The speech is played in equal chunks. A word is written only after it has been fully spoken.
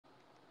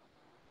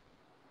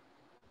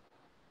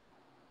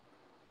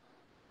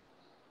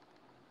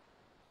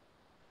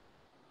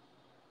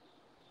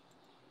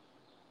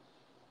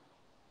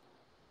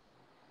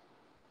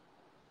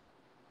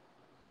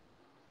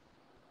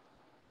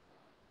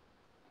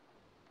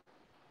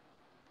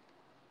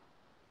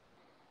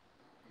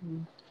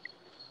Mm.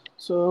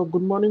 So,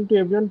 good morning to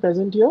everyone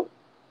present here.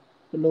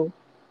 Hello.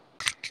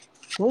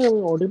 হ্যাঁ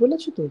আমি audible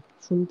আছি তো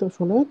শুনতে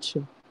শোনা যাচ্ছে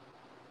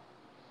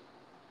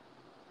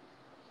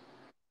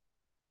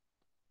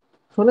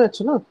শোনা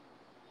যাচ্ছে না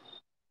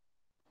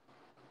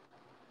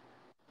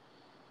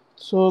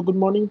so good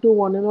morning to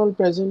one and all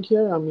present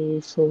here আমি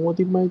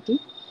সৌম্যদীপ মাইতি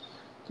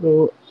তো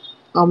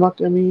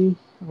আমাকে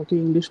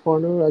ইংলিশ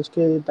পড়ানোর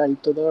আজকে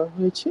দায়িত্ব দেওয়া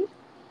হয়েছে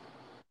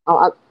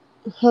আ-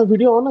 হ্যাঁ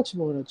ভিডিও অন আছে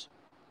মহারাজ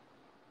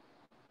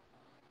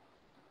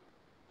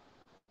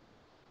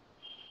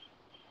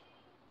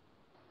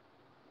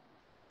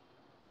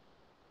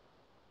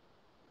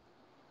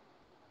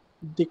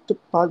দেখতে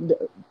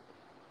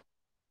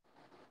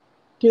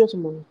ঠিক আছে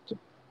মনে হচ্ছে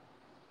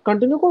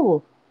কন্টিনিউ করবো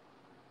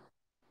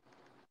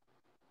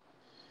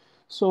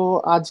সো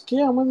আজকে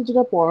আমাদের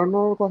যেটা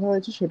পড়ানোর কথা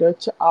হয়েছে সেটা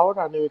হচ্ছে hour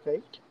runway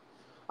kite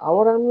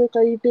hour runway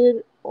কাইটের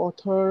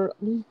author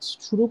আমি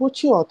শুরু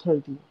করছি অথর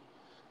দিয়ে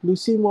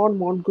লুসি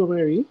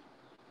মন্টগোমেরি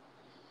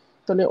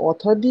তাহলে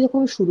অথার দিয়ে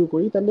যখন শুরু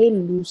করি তাহলে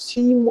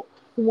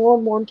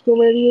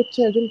মন্টগোমেরি হচ্ছে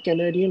একজন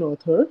Canadian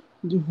author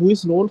who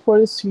is known for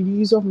a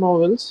series of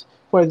novels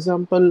for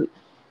example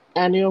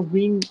অ্যানে of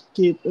green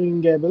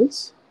গ্যাবলস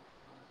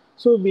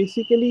so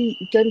basically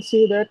you can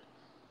say that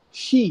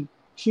she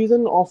she's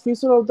an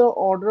officer of the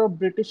order of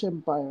British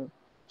Empire.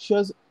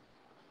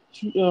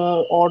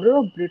 Order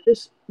of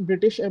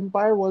British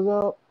Empire was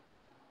a,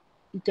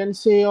 you can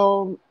say, a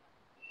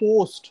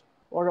post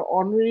or an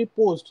honorary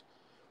post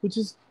which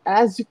is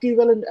as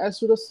equivalent as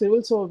to the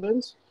civil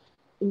servants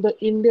in the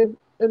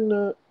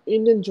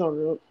Indian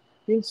genre.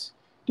 Means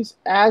it is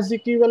as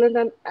equivalent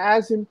and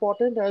as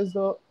important as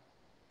the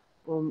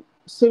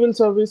civil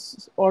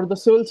service or the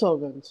civil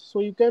servants. So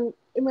you can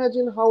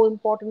imagine how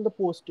important the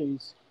post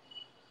is.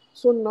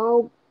 So now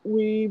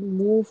we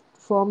move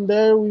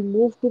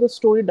to the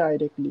story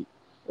directly.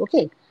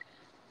 Okay,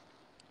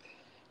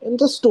 in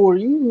the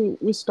story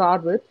we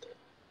start with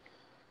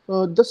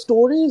the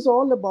story is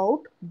all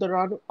about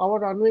our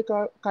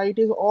kite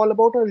is all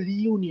about a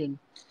reunion.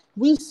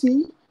 We see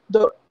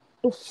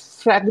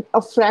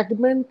a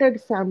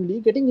fragmented family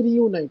getting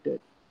reunited.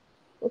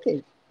 Okay,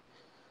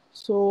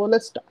 so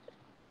let's start.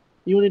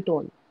 Unit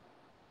 1.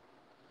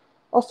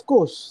 Of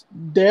course,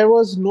 there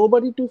was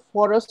nobody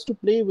for us to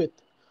play with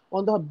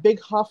on the Big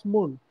Half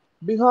Moon.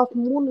 Big Half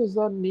Moon is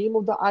the name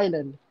of the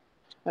island.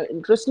 An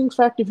interesting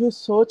fact, if you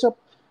search up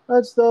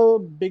that's the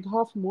Big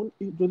Half Moon,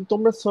 যদি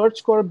তোমরা search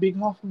করো Big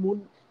Half Moon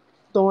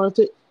তোমার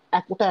হচ্ছে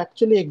ওটা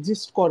actually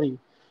exist করে।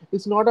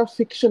 It's not a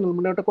fictional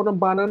মানে ওটা কোনো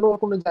বানানো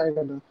কোনো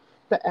জায়গা না,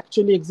 এটা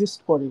অ্যাকচুয়ালি এক্সিস্ট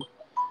করে।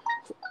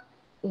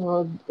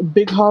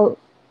 বিগ হাফ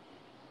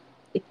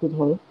একটু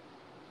ধরো,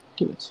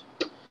 ঠিক আছে।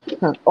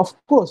 হ্যাঁ,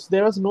 of course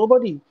there was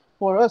nobody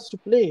for us to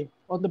play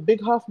on the big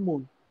half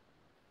moon.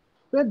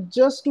 We had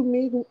just to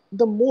make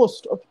the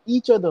most of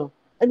each other,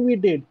 and we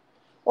did.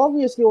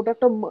 Obviously ওটা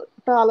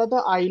একটা আলাদা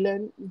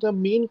island, যা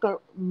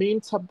মেইন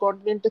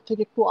সাবকন্টিনেন্টের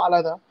থেকে একটু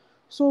আলাদা।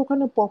 সো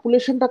ওখানে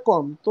পপুলেশনটা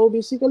কম, তো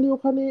বেসিক্যালি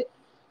ওখানে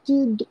যে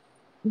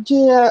যে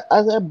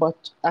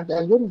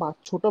একজন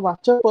ছোট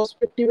বাচ্চার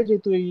পার্সপেক্টিভে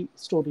যেহেতু এই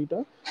স্টোরিটা,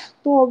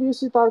 তো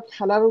অবভিয়াসলি তার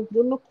খেলার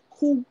জন্য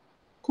খুব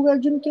খুব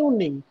একজন কেউ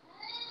নেই।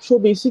 সো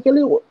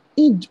বেসিক্যালি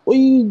এই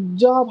ওই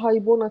যা ভাই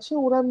বোন আছে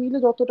ওরা মিলে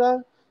যতটা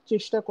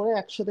চেষ্টা করে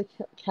একসাথে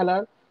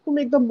খেলার, to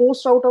make the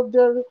most out of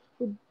there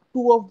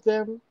to of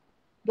them,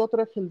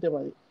 যতটা খেলতে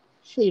পারে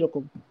সেই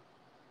রকম।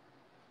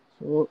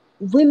 So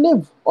we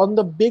live on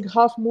the big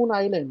half moon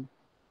island.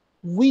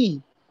 We,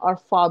 our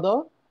father,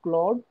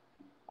 Claude,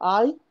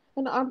 I,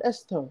 and Aunt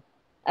Esther,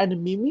 and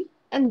Mimi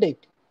and Dick.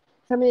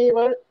 And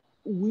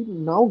we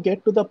now get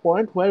to the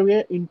point where we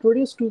are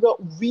introduced to the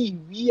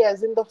we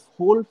as in the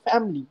whole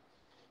family.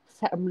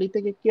 Family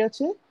থেকে কি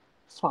আছে?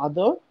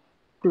 Father,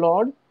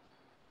 clod,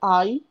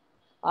 I,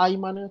 I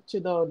মানে হচ্ছে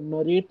the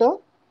নারেটর,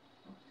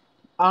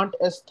 aunt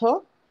Estha,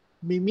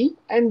 Mimi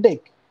and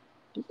day.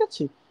 ঠিক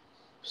আছে,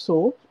 so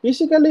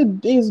basically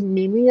this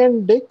Mimi and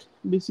Dick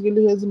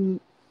basically has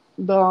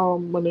the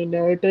মানে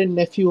narrator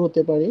nephew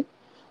হতে পারে।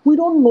 We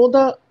don't know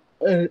the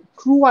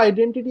true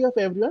identity of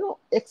everyone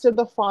except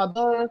the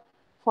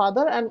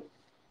father and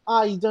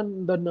I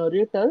the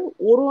narrator,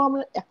 ওরও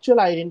আমরা actual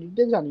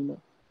identity জানি না।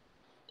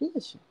 ঠিক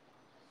আছে,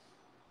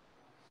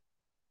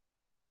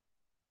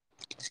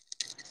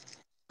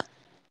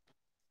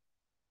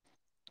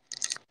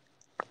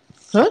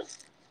 হ্যাঁ।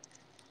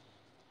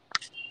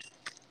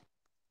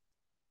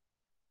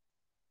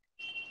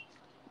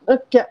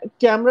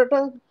 ক্যামেরাটা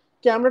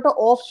ক্যামেরাটা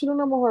অফ ছিল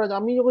না মহারাজ,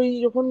 আমি ওই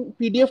যখন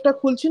পিডিএফটা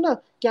খুলছি না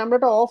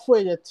ক্যামেরাটা অফ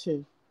হয়ে যাচ্ছে।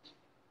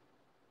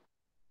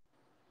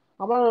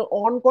 আমার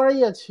অন করাই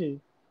আছে।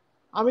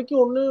 আমি কি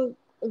অন্য,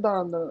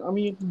 দাঁড়ান দাঁড়ান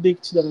আমি একটু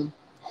দেখছি, দাঁড়ান।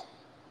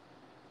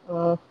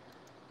 আহ,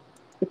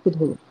 একটু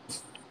ধরুন,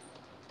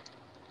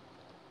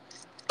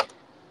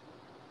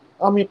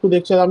 আমি একটু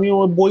দেখছি, আমি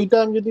ওই বইটা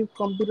আমি যদি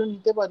কম্পিউটার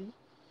নিতে পারি,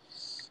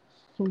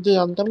 আমি তো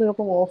জানতাম না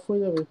এরকম অফ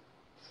হয়ে যাবে।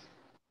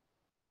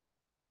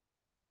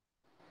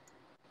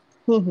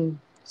 হুম হুম,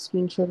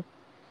 স্ক্রিনশট।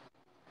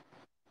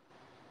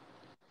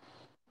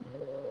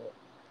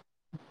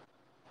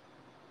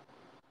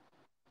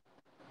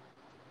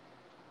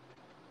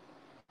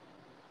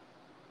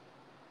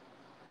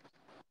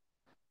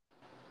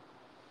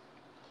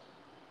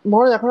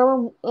 মহারাজ এখন আমার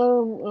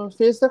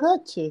ফেস দেখা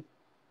যাচ্ছে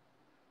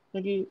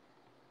নাকি?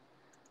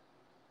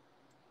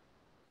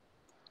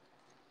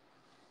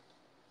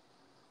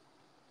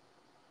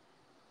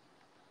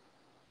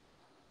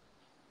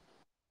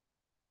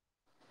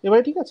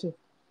 এবারে ঠিক আছে?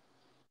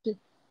 ঠিক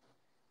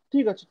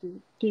ঠিক আছে,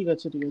 ঠিক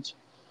আছে, ঠিক আছে।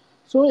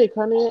 সো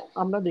এখানে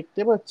আমরা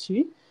দেখতে পাচ্ছি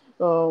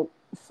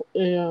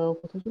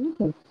কোথায় ছিল?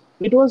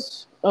 ইট ওয়াজ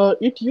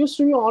it use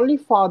to B only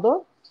father,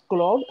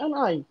 Claude and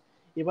I.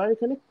 এবার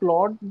এখানে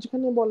ক্লড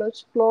যেখানে বলা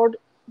আছে, clod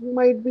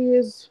might be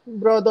his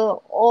brother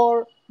or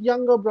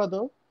younger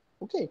brother.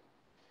 ওকে,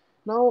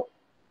 নাও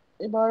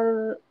এবার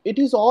it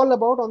is all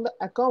about on the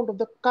account of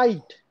the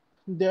kite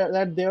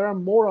that there R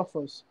more of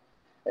us.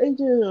 এই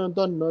যে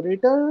the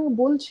নারেটর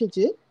বলছে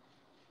যে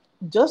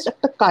জাস্ট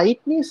একটা কাইট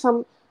নিয়ে সাম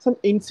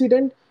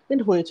ইনসিডেন্ট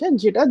হয়েছে,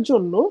 যেটার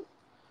জন্য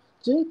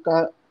যে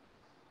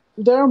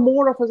there are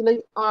more of us,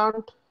 like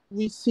aunt.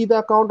 We see the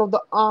account of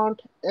the aunt,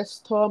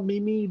 Esther,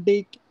 Mimi,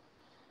 Dick.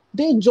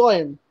 They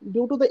join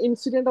due to the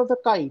incident of the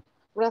kite.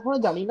 আমরা এখনো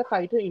জানি না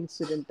কাইটের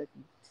ইনসিডেন্টটা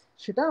কি,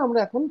 সেটা আমরা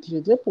এখন ধীরে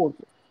ধীরে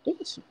পড়বো। ঠিক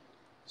আছে?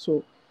 So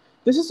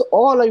this is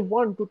all I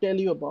want to tell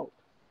you about.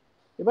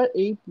 এবার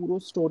এই পুরো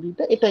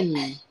স্টোরিটা এটা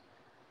নিয়ে,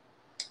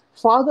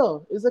 father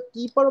is the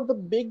keeper of the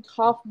big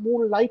half moon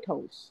light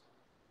house.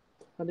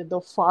 মানে দ্য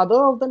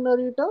ফাদার অফ দ্য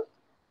নারেটর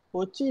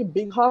হচ্ছে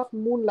বিগ হাফ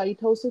মুন লাইট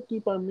হাউসের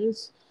keeper. Means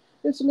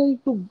it's like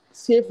to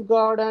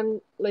safeguard and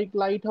like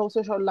light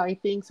হাউসের সব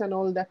লাইটিংস অ্যান্ড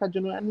অল দেখার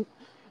জন্য।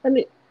 And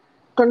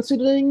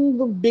considering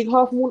the big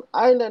half moon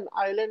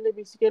আইল্যান্ডে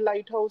basically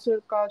light হাউসের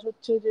কাজ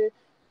হচ্ছে যে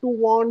two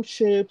Warne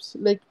ships,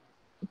 like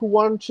to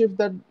Warne sheep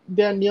that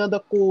they R near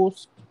the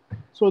coast,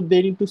 so they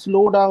need to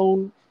slow down,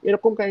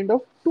 এরকম kind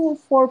of two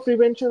for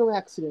prevention of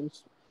accidents.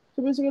 So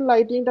basically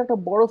লাইটিংটা একটা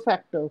বড়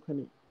factor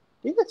ওখানে।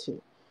 ঠিক আছে?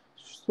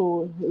 So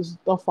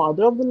the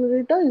father of the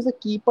narrator is the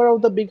keeper of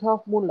the big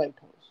half moon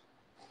lighthouse.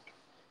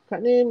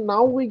 And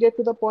now we get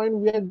to the point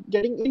we are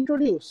getting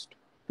introduced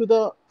to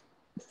the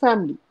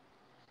family.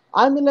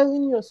 I'm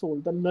 11 years old.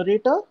 The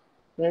narrator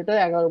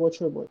 11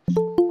 বছর বয়স।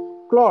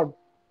 Claude,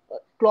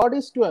 Claude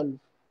is 12.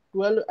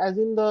 12 as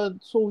in the,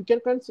 so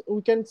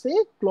we can say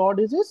Claude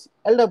is his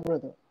elder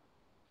brother.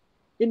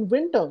 In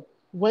winter,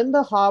 when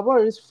the harbor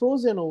is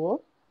frozen over,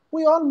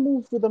 we all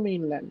move to the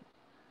mainland.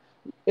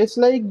 It's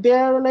like they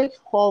are like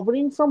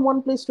hovering from one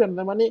place to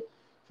another. মানে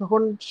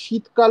যখন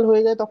শীতকাল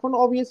হয়ে যায় তখন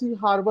obviously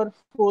harbor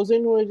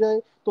frozen হয়ে যায়,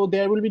 so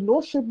there will be no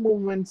ship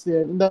movements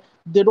there.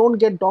 They don't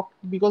get docked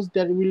because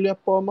there will be a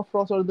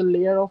permafrost or the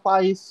layer of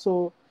ice, so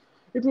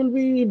it will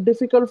be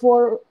difficult for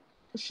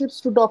ships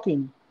to dock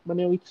in.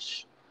 মানে ওই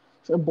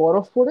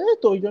বরফ পড়ে,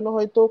 তো ওই জন্য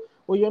হয়তো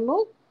ওই জন্য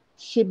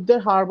শিপদের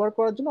হারবার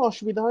করার জন্য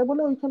অসুবিধা হয়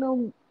বলে ওইখানে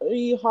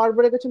এই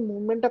হারবারের কাছে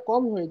মুভমেন্টটা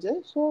কম হয়ে যায়।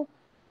 সো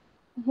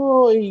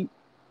ওই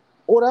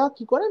ওরা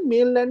কি করে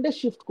মেনল্যান্ডে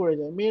শিফট করে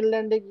যায়,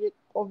 মেনল্যান্ডে গিয়ে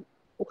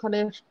ওখানে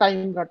টাইম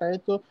কাটায়।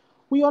 তো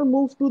we all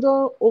move to the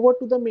over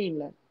to the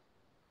mainland.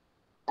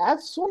 As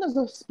soon as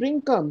the spring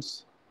comes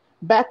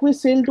back we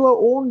sell to our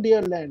own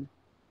dear land.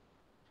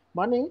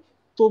 মানে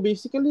তো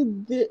বেসিক্যালি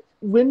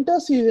উইন্টার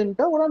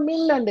সিজনটা ওরা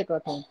মেনল্যান্ডে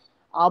কাটায়,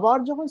 আবার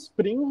যখন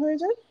স্প্রিং হয়ে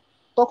যায়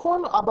তখন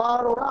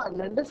আবার ওরা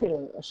আইল্যান্ডে ফিরে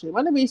আসে।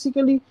 মানে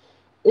বেসিক্যালি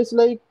ইটস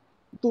লাইক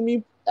তুমি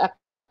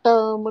একটা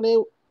মানে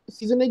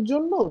সিজনের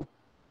জন্য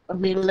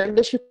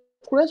মেনল্যান্ডে শিফট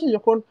করেছে,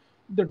 যখন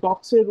দ্য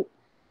ডকসের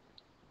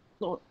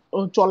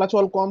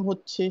চলাচল কম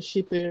হচ্ছে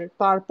শিপের,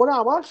 তারপরে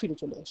আবার ফিরে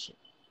চলে আসে।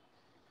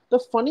 The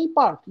funny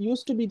part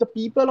used to be the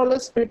people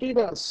always pitied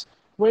us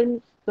when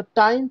the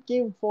time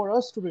came for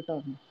us to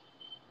return.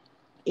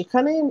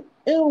 এখানে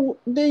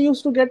they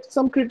used to get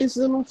some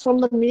criticism from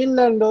the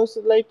mainlanders,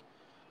 like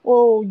ও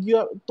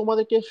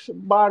তোমাদেরকে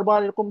বারবার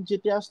এরকম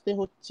যেতে আসতে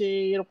হচ্ছে,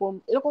 এরকম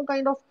এরকম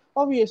কাইন্ড অফ।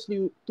 অবভিয়াসলি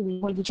তুমি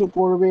যখন কিছু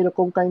করবে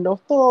এরকম কাইন্ড অফ,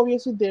 তো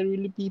obviously there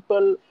will be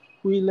people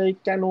Hui like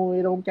কেন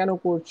এরকম কেন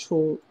করছো,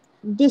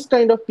 this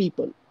kind of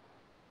people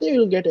they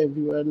will get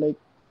everywhere, like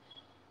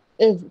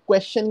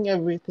questioning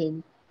everything.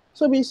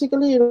 So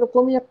basically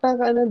এরকমই একটা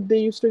kind of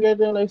they used to get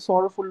like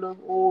sorrowful,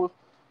 ও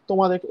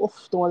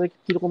তোমাদের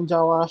কিরকম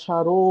যাওয়া আসা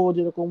রোজ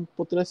এরকম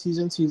প্রতিটা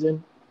season.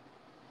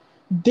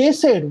 They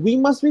said we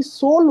must be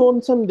so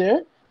lonesome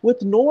there with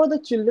no other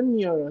children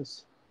near us.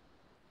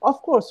 Of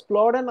course,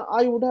 Claude and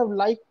I would have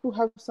liked to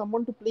have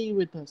someone to play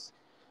with us.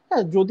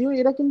 হ্যাঁ, যদিও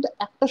এরা কিন্তু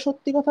একটা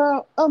সত্যি কথা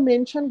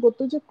মেনশন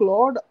করতো যে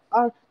clod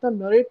are the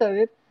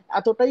নারেটারের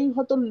এতটাই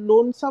হয়তো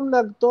লোনসাম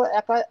লাগতো,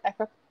 একা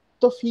একা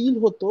তো ফিল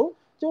হতো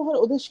যে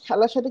ওদের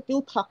খেলার সাথে কেউ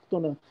থাকতো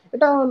না।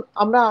 এটা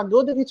আমরা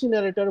আগেও দেখেছি,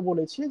 নারেটার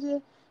বলেছে যে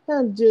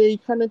হ্যাঁ, যে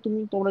এইখানে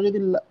তোমরা যদি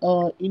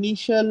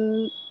ইনিশিয়াল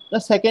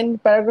সেকেন্ড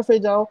প্যারাগ্রাফে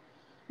যাও,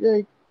 যে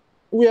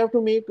উই হ্যাভ টু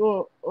মেক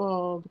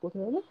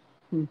কোথায় হবে,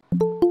 হুম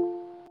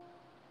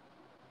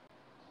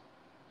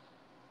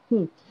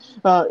হুম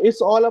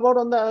it's all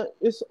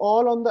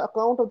on the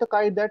account of the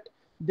kite that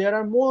there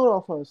are more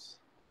of us.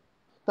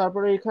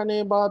 তারপরে এখানে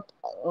বা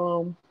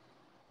um,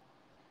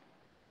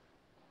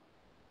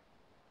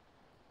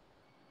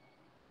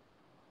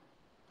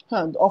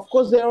 হ্যাঁ, of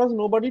course there was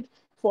nobody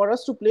for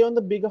us to play on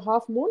the big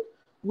half moon.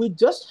 We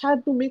just had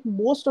to make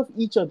most of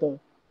each other.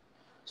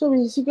 So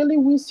basically,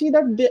 we see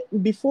that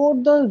before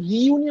the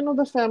reunion of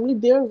the family,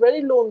 they are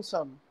very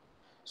lonesome.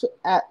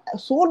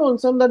 So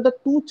lonesome that the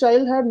two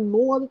child had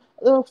no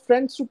other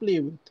friends to play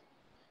with.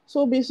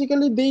 So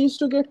basically, they used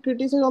to get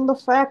criticized on the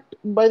fact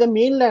by the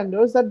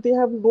mainlanders that they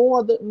have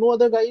no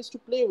other guys to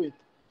play with.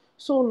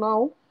 So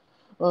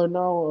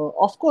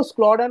of course,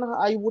 Claude and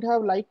I would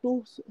have liked to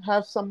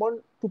have someone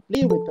to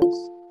play with us.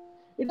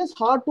 It is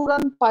hard to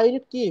run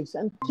pirate caves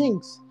and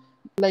things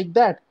like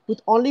that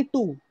with only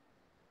two.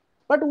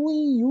 But we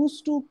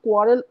used to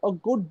quarrel a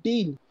good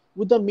deal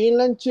with the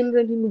mainland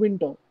children in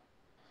winter.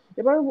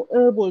 এবার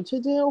বলছে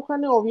যে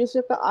ওখানে obviously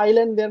একটা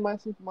island there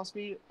must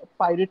be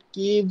pirate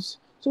caves.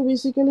 So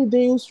basically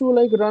they used to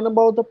like run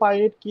about the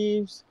pirate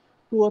caves,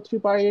 two or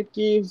three pirate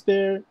caves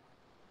there,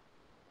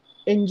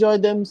 enjoy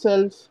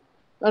themselves.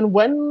 And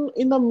when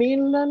in the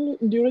mainland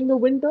during the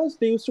winters,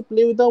 they used to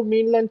play with the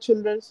mainland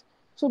children.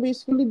 So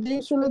basically, they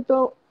used to let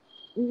the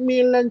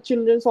mainland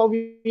children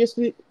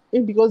obviously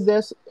because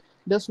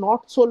there's not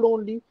so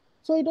lonely.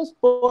 So it was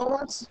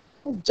perhaps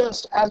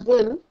just as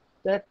well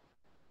that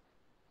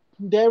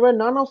there were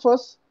none of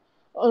us,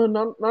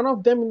 none of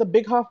them in the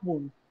big half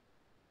moon.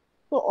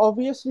 So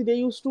obviously they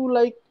used to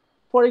like,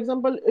 for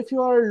example, if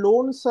you are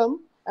lonesome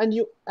and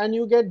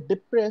you get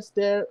depressed,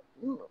 there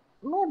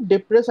not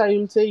depressed, I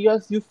will say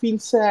yes, you feel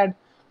sad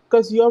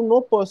because you have no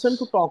person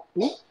to talk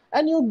to,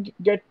 and you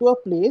get to a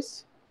place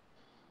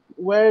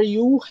where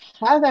you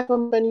have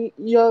accompany,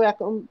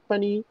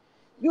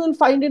 you will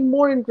find it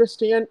more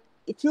interesting. And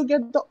if you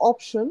get the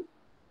option,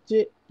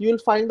 you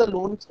will find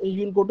you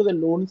will go to the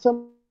lonesome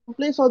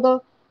place or the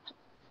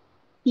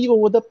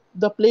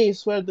the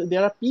place where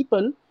there are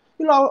people,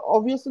 you'll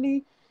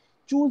obviously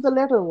choose the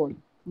latter one.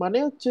 মানে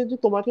হচ্ছে যে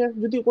তোমাকে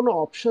যদি কোনো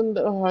option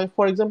হয়,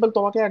 for example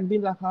তোমাকে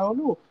একদিন রাখা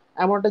হলো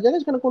এমন একটা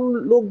জায়গায় যেখানে কোনো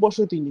লোক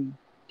বসতি নেই,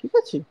 ঠিক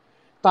আছে,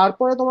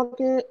 তারপরে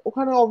তোমাকে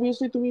ওখানে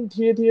অবভিয়াসলি তুমি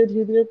ধীরে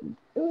ধীরে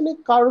মানে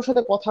কারোর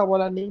সাথে কথা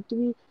বলা নেই,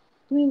 তুমি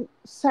তুমি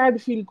স্যাড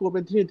ফিল করবে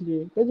ধীরে ধীরে,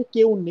 যে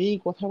কেউ নেই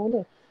কথা বলে।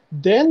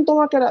 দেন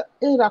তোমাকে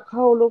রাখা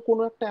হলো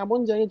কোনো একটা এমন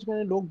জায়গায়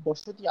যেখানে লোক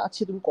বসতি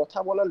আছে, তুমি কথা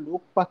বলার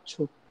লোক পাচ্ছ,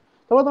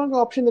 তারপর তোমাকে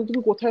অপশন দেবে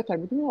তুমি কোথায়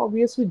থাকবে, তুমি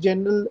অবভিয়াসলি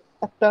জেনারেল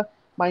একটা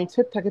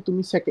মাইন্ডসেট থাকে,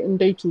 তুমি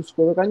সেকেন্ডটাই চুজ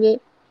করবে, কারণ যে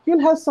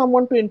you'll have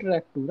someone to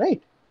interact two,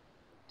 right?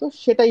 তো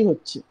সেটাই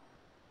হচ্ছে।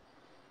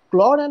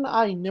 Claude and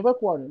I never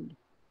quadrant.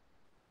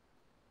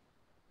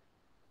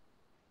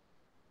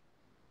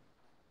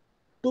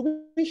 To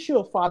be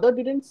sure, father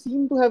didn't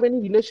seem to have any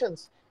relations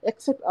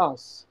except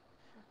us.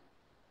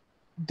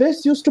 This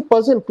used to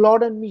puzzle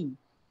Claude and me.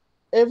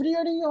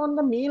 Everybody on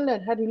the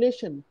mainland had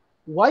relation.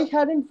 Why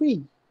hadn't we?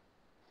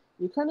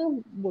 এখানে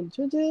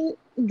বলছে যে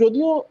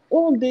যদিও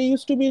they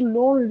use to B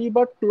lonely,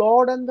 but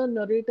Claude and the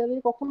নারেটারে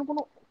কখনো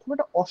কোনো খুব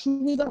একটা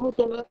অসুবিধা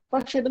হতো না, বা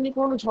সেটা নিয়ে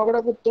কোনো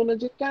ঝগড়া করতো না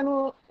যে কেন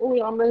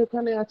আমরা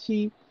এখানে আছি।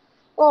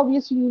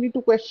 Obviously you need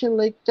to question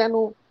like কেন,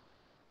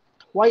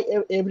 why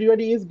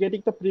everybody is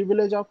getting the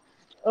privilege of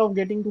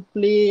getting to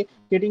play,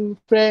 getting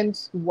friends,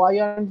 why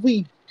aren't we?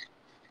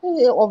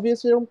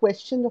 Obviously এরকম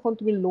কোয়েশ্চেন যখন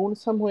তুমি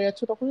লোনসাম হয়ে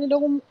যাচ্ছ তখন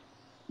এরকম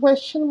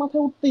কোয়েশ্চেন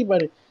মাথায় উঠতেই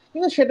পারে,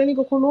 কিন্তু সেটা নিয়ে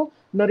কখনো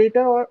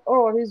নারেটর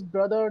or his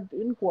brother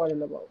didn't quarrel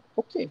about.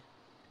 ওকে,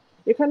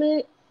 এখানে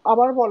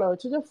আবার বলা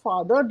হচ্ছে যে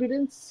father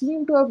didn't seem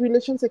to have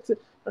relations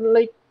except,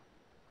 like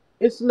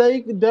it's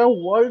like their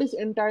world is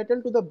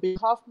entitled to the big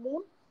half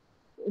moon,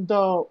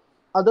 the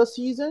other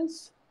seasons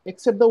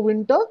except the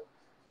winter,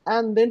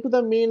 and then to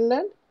the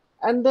mainland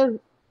and the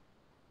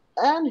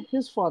and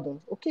his father.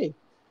 Okay,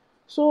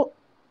 so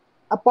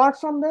apart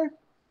from that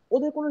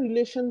ওদের কোনো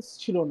relations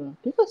ছিল না,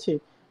 ঠিক আছে,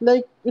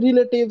 like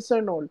relatives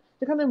and all.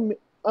 এখানে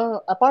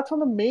apart from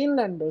the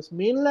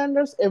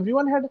mainlanders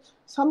everyone had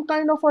some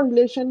kind of a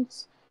relations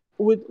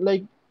with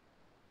like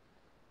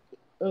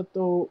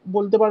তো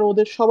বলতে পারো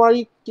ওদের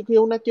সবারই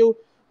কেউ না কেউ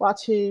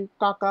আছে,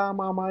 কাকা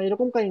মামা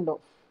এরকম কাইন্ড অফ।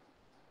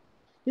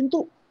 কিন্তু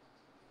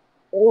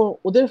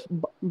ওদের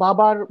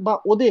বাবার বা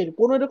ওদের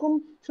কোনো এরকম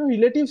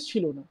রিলেটিভস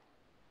ছিল না।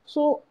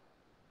 সো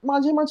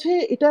মাঝে মাঝে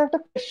এটা একটা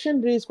কোয়েশ্চেন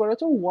রেজ করা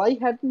হচ্ছে, ওয়াই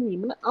হ্যাড মি,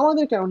 মানে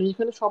আমাদের কেন নেই,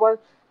 এখানে সবার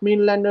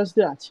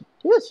মেইনল্যান্ডার্সদের আছে,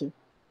 ঠিক আছে,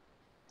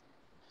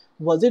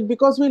 ওয়াজ it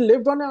because we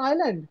lived on a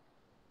island?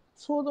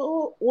 So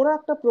ওরা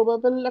একটা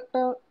প্রবাবল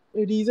একটা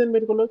রিজন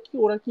বের করলো কি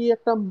ওরা কি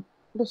একটা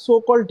so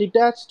call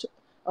detached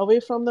away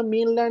from the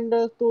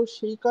মেইনল্যান্ডার, তো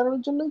সেই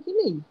কারণের জন্য কি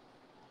নেই।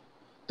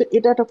 তো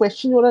এটা একটা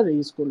কোয়েশ্চেন ওরা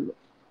রেজ করলো।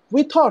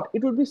 We thought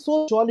it would be so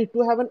jolly to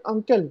have an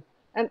uncle,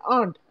 an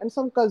aunt, and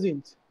some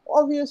cousins.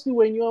 Obviously,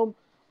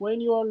 when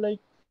you are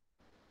like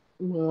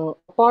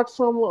apart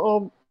from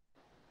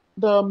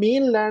the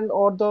mainland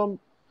or the,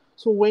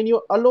 so when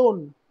you're alone,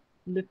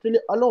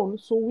 literally alone,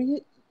 so we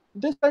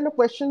this kind of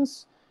questions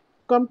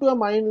come to our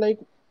mind like,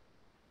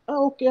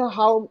 okay,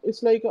 how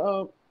it's like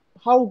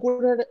how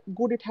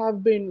good it have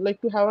been like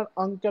to have an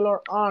uncle or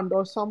aunt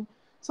or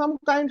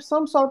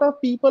some sort of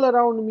people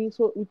around me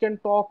so we can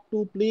talk to,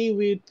 play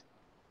with.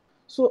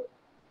 So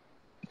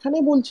এখানে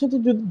বলছে যে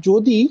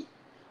যদি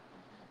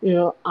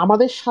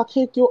আমাদের সাথে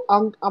কেউ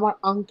আমার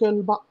uncle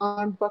বা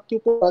aunt বা কেউ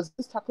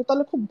কাজিনস থাকতো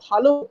তাহলে খুব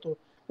ভালো হতো,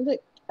 যে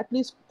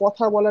অ্যাটলিস্ট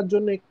কথা বলার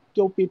জন্য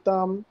কেউ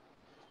পেতাম,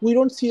 We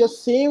don't see the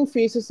same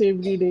faces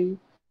every day.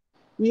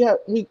 We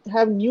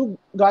have new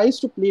guys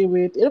to play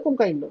with, এরকম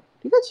kind of,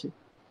 ঠিক আছে?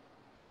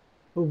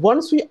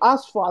 Once we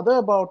asked father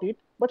about it,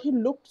 but he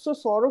looked so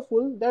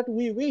sorrowful that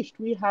we wished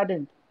we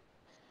hadn't.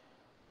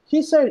 He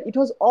said it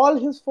was all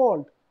his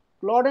fault.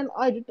 Claude and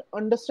I didn't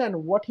understand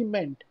what he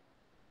meant.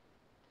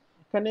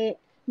 এখানে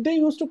they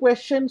use to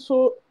question, so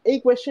এই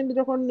কোয়েশ্চেনটা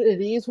যখন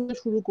raise হতে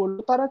শুরু করলো,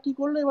 তারা কি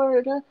করলো এবার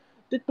এটা,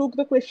 দে took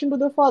the question to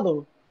the father,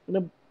 মানে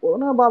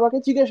ওনার বাবাকে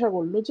জিজ্ঞাসা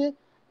করলো যে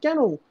কেন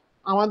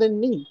আমাদের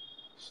নেই।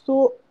 তো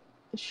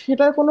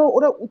সেটার কোনো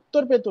ওরা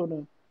উত্তর পেত না।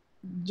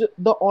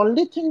 The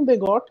only thing they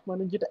goat,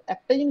 মানে যেটা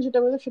একটা জিনিস যেটা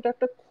পেতো সেটা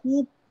একটা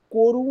খুব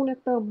করুণ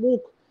একটা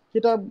মুখ,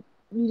 যেটা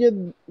নিজের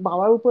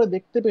বাবার উপরে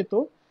দেখতে পেতো।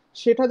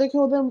 সেটা দেখে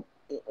ওদের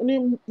মানে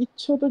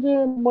ইচ্ছে হতো যে,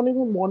 মনে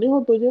মনে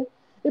হতো যে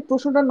এই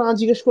প্রশ্নটা না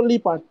জিজ্ঞেস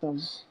করলেই পারতাম।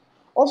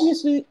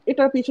 অবভিয়াসলি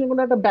এটার পিছনে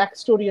কোনো একটা ব্যাক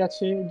স্টোরি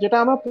আছে যেটা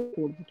আমরা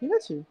পড়বো, ঠিক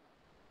আছে?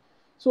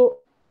 সো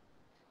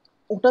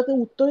ওটাতে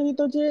উত্তরে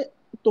দিত যে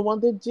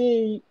তোমাদের যে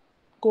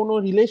কোনো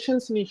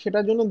রিলেশনস নেই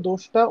সেটার জন্য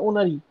দোষটা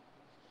ওনারই,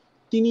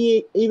 তিনি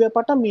এই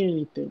ব্যাপারটা মেনে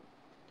নিতেন।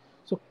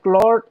 সো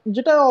ক্লড,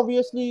 যেটা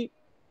অবভিয়াসলি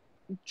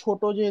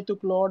ছোট যেহেতু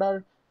ক্লড আর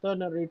দ্য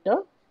নারেটর,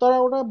 তারা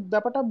ওটা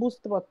ব্যাপারটা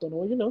বুঝতে পারতো না,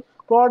 ওই জন্য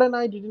clod and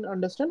I didn't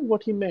understand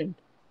what he meant.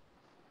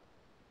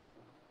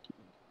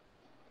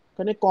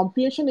 মানে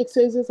কম্প্রিহেনশন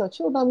এক্সারসাইজেস আছে,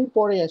 ওটা আমি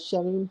পরে আসছি,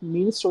 আমি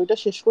মেইন স্টোরিটা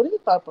শেষ করি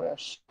তারপরে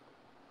আসছি,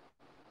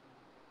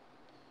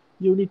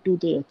 ইউনিট 2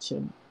 তে যাচ্ছি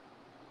আমি।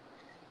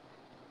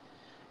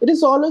 It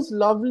is always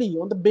lovely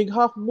on the big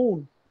half moon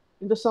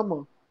in the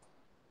summer.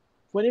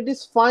 When it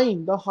is fine,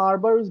 the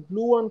harbor is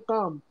blue and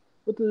calm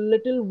with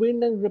little wind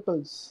and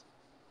ripples.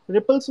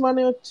 Ripples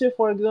মানে হচ্ছে,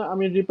 ফর এক্সাম্পল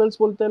আমি ripples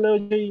বলতে হলে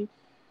ওই যে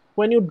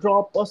when you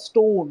drop a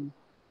stone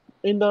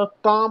in the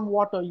calm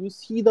water, you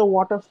see the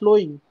water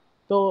flowing,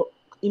 so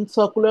in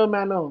circular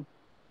manner,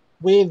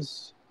 waves,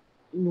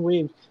 in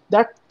waves.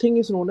 That thing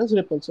is known as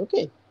ripples.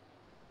 Okay,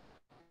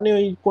 মানে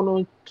ওই কোনো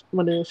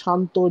মানে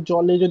শান্ত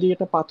জলে যদি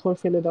একটা পাথর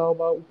ফেলে দাও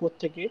বা উপর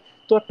থেকে,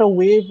 তো একটা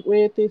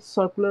ওয়েতে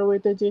সার্কুলার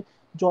ওয়েতে যে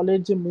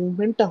জলের যে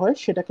মুভমেন্টটা হয়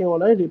সেটাকে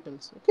বলা হয়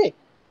রিপেলস। ওকে,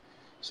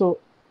 সো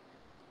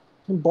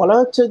বলা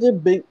হচ্ছে যে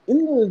ইন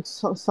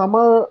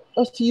সামার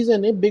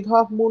সিজনে বিগ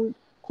হাফ মুন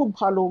খুব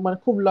ভালো, মানে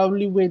খুব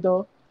লাভলি ওয়েদার।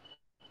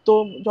 তো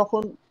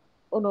যখন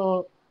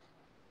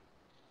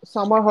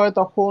সামার হয়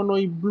তখন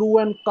ওই ব্লু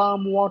অ্যান্ড কাম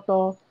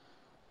ওয়াটার,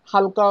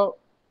 হালকা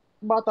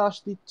বাতাস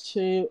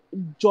দিচ্ছে,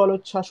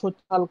 জলোচ্ছ্বাস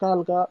হচ্ছে হালকা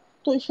হালকা।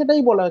 তো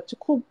সেটাই বলা হচ্ছে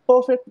খুব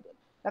perfect,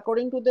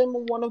 according to them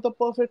one of the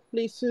perfect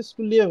places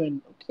two live in.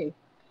 ওকে,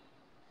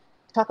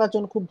 থাকার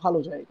জন্য খুব ভালো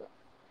জায়গা।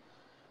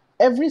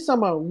 Every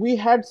summer we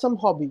had some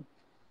hobby.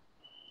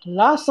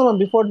 Last summer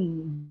before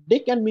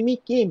Dick and Mimi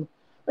came,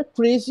 we're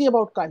crazy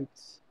about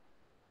kites.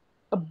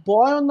 A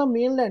boy on the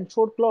mainland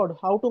showed Claude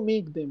how to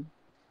make them.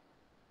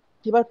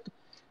 এবার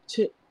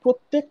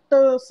প্রত্যেকটা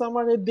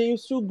সামারে they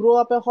use to grow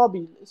up A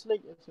hobby. It's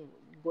like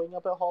growing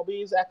up a hobby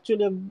is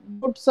actually a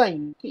good sign.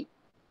 Okay?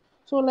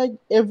 So like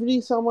every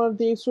summer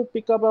they used to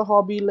pick up a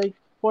hobby. Like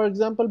for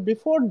example,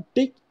 before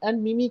Dick and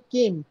Mimi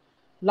came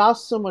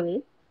last summer,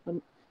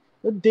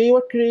 they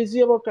were crazy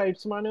about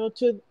kites. মানে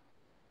হচ্ছে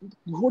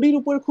ঘুড়ির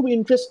উপরে খুব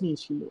interest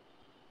নিয়েছিল,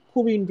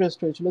 খুব interest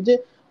হয়েছিল যে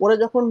ওরা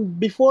যখন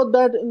before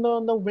that in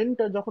the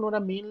winter যখন ওরা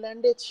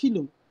মেইনল্যান্ডে ছিল,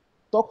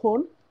 তখন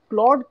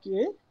ক্লডকে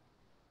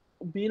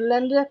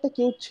মেইনল্যান্ডের একটা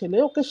কেউ ছেলে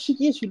ওকে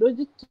শিখিয়েছিল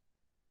যে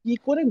কি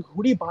করে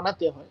ঘুড়ি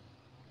বানাতে হয়।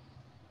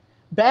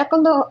 Back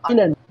on the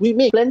island, we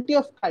make plenty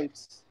of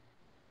kites.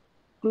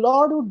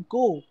 Claude would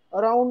go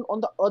around on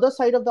the other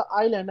side of the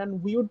island and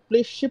we would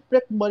play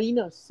shipwrecked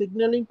mariners,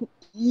 signaling to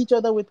each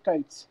other with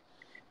kites.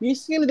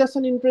 Basically, that's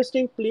an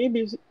interesting play.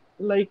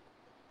 Like,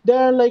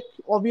 there, like,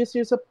 obviously,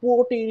 it's a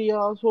port area,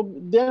 so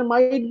there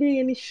might be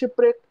any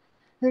shipwrecked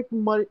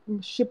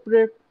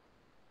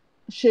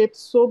ships.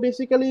 So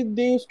basically,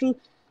 they used to,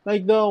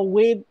 like, the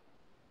way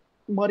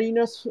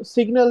mariners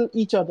signal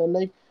each other,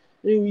 like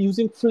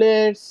using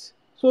flares.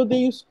 So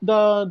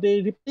they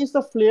replace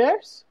the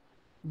flares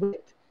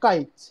with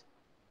kites.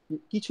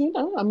 কিছুই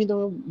না, আমি তো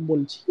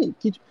বলছি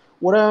কিছু,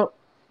 ওরা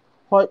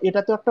হয়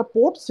এটা তো একটা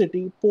পোর্ট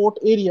সিটি, পোর্ট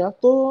এরিয়া,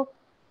 তো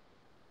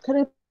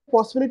এখানে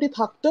পসিবিলিটি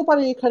থাকতেও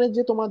পারে এখানে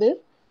যে তোমাদের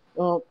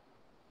আহ,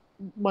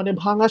 মানে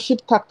ভাঙা শিপ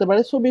থাকতে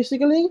পারে। সো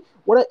বেসিক্যালি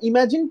ওরা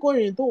ইমাজিন করে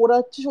নিত ওরা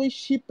হচ্ছে ওই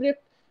শিপরেক,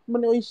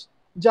 মানে ওই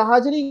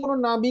জাহাজেরই কোনো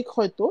নাবিক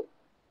হয়তো,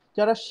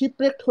 যারা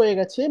শিপরেক্ট হয়ে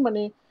গেছে।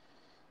 মানে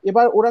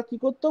এবার ওরা কি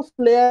করতো,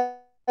 ফ্লেয়ার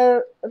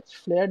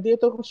ফ্লেয়ার দিয়ে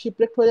তো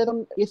শিপরেক্ট হয়ে যেত,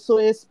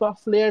 এসওএস বা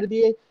ফ্লেয়ার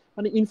দিয়ে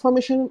মানে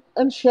ইনফরমেশন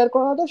শেয়ার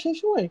করা হতো সেই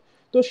সময়।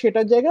 তো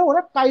সেটার জায়গায়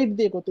ওরা কাইট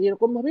দিয়ে করতো,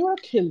 এরকম ভাবেই ওরা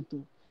খেলতো,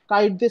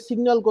 কাইট দিয়ে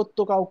সিগন্যাল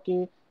করতো কাউকে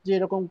যে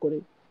এরকম করে,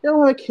 এরকম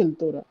ভাবে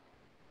খেলতো ওরা,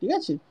 ঠিক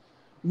আছে?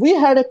 We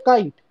had a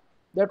kite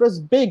that was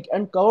big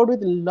and covered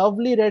with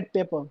lovely red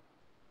paper.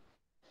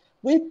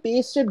 We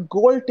pasted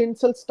gold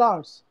tinsel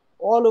stars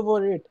all over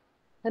it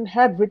and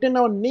had written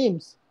our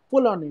names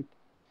full on it.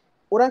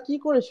 ওরা কি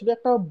করেছিল,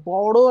 একটা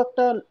বড়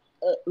একটা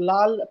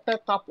লাল একটা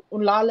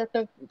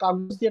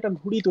কাগজ দিয়ে একটা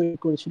ঘুড়ি তৈরি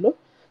করেছিল,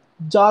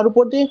 যার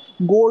উপর দিয়ে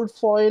গোল্ড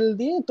ফয়েল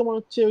দিয়ে তোমার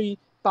হচ্ছে ওই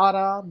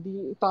তারা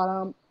দিয়ে তারা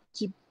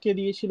চিপকে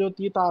দিয়েছিল,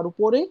 দিয়ে তার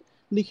উপরে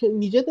লিখে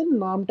নিজেদের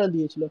নামটা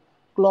দিয়েছিল,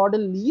 clod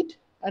lead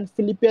and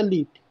ফিলিপিয়া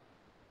lead,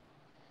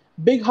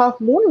 big half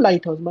moon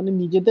light house, মানে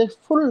নিজেদের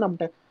ফুল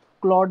নামটা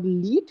clod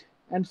lead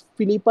and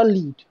Philippa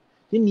lead,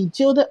 যে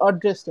নিচে ওদের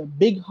অ্যাড্রেসটা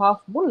big half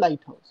moon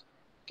light house.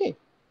 ওকে,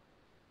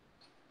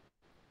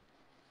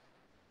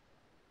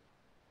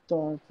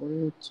 তারপরে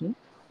হচ্ছে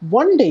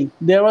one day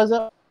there was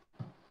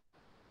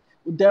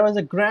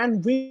a grand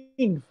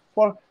wind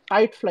for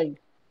kite flying.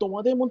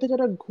 তোমাদের মধ্যে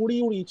যারা ঘুড়ি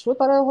উড়িয়েছো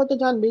তারা হয়তো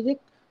জানবে যে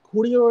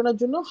ঘুড়ি ওড়ানোর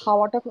জন্য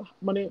হাওয়াটা,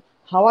 মানে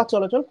হাওয়া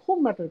চলাচল খুব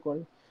ম্যাটার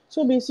করে। সো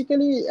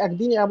বেসিক্যালি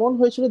একদিন এমন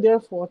হয়েছিল, দে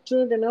আর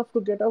fortunate enough to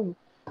get a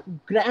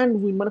grand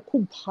wind, মানে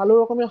খুব ভালো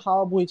রকমের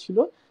হাওয়া বইছিল,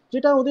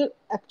 যেটা ওদের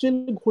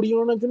অ্যাকচুয়ালি ঘুড়ি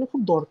ওড়ানোর জন্য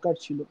খুব দরকার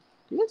ছিল।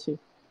 ঠিক আছে,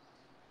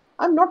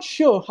 I'm not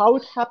sure how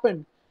it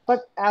happened, but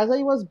as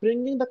I was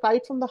bringing the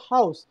kite from the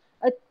house,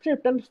 I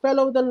tripped and fell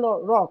over the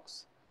rocks.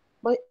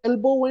 My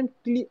elbow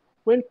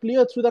went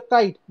clear through the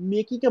kite,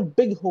 making a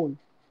big hole.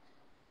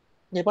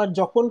 এবার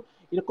যখন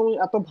এরকম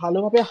এত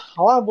ভালোভাবে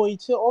হাওয়া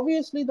বইছে,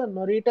 obviously the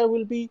narrator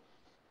will be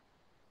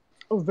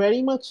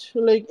very much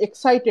like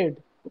excited.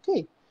 ওকে,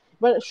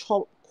 এবার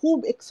সব খুব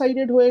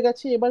এক্সাইটেড হয়ে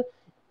গেছে। এবার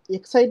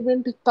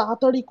এক্সাইটমেন্ট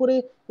তাড়াতাড়ি করে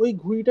ওই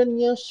ঘুড়িটা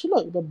নিয়ে আসছিল,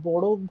 এবার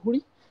বড়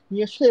ঘুড়ি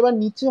নিয়ে আসলো। এবার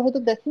নিচে হয়তো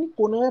দেখেনি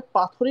কোনো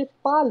পাথরে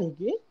পা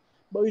লেগে,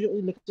 বা ওই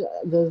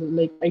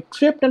like I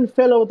tripped and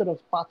fail over the,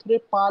 পাথরে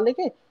পা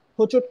লেগে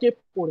হোঁচট খেয়ে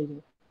পড়ে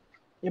যায়।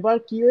 এবার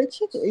কি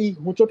হয়েছে, এই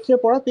হোঁচট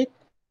খেয়ে পড়াতে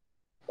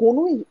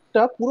কোনো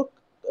একটা পুরো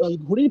ওই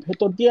ঘুড়ির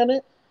ভেতর দিয়ে আনে,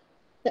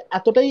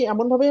 এতটাই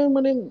এমন ভাবে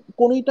মানে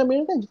কনুইটা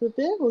মেরে দেয়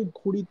যেটাতে ওই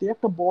ঘুড়িতে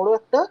একটা বড়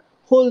একটা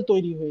হোল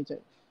তৈরি হয়ে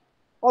যায়।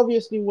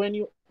 অবভিয়াসলি ওয়েন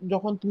ইউ,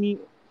 যখন তুমি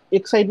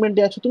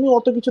এক্সাইটমেন্টে আছো, তুমি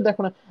অত কিছু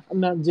দেখো না,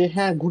 না যে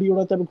হ্যাঁ ঘুড়ি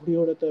ওড়াতে হবে, ঘুড়ি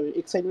ওড়াতে হবে,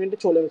 এক্সাইটমেন্টে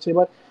চলে গেছে।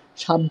 এবার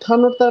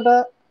সাবধানতাটা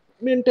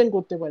মেনটেন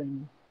করতে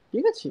পারিনি।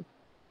 ঠিক আছে,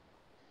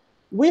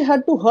 we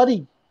had to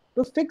hurry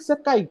to fix the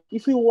kite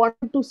if we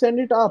wanted to send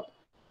it up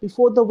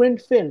before the wind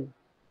fell.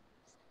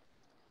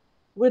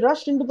 We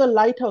rushed into the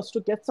lighthouse to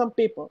get some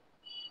paper.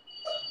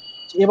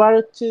 এবার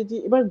হচ্ছে যে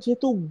এবার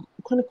যেহেতু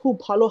ওখানে খুব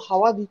ভালো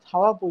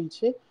হাওয়া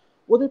বইছে,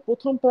 ওদের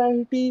প্রথম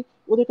প্রায়োরিটি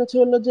ওদের কাছে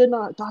হলো যে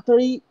না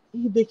তাড়াতাড়ি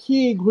দেখি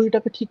এই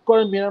ঘড়িটাকে ঠিক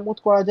করে মেরামত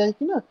করা যায়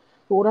কিনা।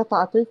 তো ওরা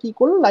তাড়াতাড়ি কি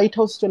করলো, লাইট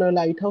হাউস চলে গেলো,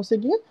 লাইট হাউসে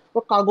গিয়ে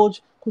ওরা কাগজ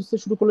খুঁজতে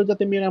শুরু করলো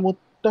যাতে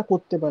মেরামতটা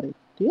করতে পারে।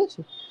 ঠিক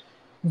আছে,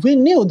 we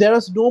knew there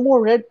was no more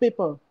red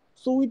paper,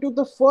 so we took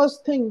the first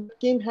thing that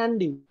came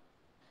handy,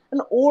 an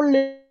old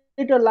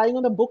letter lying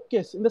on the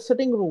bookcase in the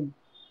sitting room.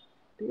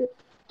 ঠিক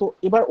আছে, তো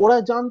এবার ওরা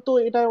জানতো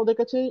এটা ওদের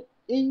কাছে,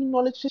 এই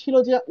নলেজটা ছিল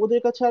যে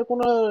ওদের কাছে আর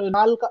কোনো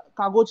লাল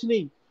কাগজ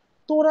নেই।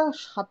 তো ওরা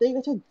সাথে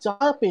গেছে যা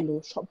পেলো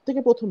সব থেকে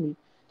প্রথমেই,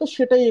 তো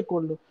সেটাই এ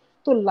করলো।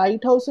 তো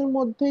লাইট হাউসের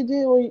মধ্যে যে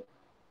ওই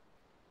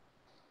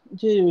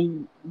যে ওই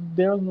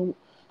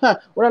হ্যাঁ,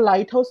 ওরা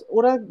লাইট হাউস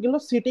ওরা গেল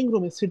সিটিং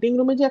রুমে, সিটিং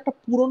রুমে যে একটা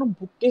পুরোনো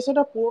বুককেস,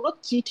 একটা পুরোনো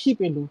চিঠি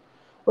পেলো।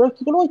 ওরা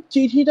কি করলো, ওই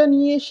চিঠিটা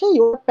নিয়ে এসেই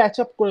ওরা প্যাচ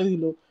আপ করে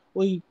দিল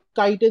ওই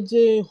কাইটের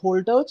যে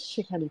হোলটা হচ্ছে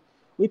সেখানে।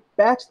 We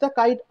patched the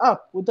kite up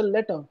with a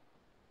letter,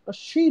 a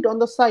sheet on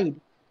the side,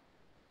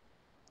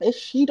 a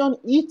sheet on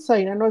each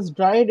side, and was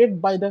dried it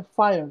by the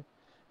fire.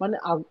 মানে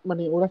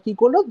মানে ওরা কি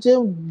করলো যে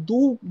দু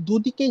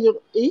দুদিকে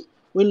এই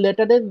ওই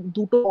লেটারের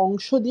দুটো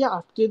অংশ দিয়ে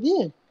আটকে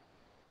দিয়ে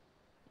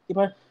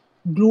এবার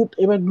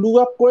এবার গ্লু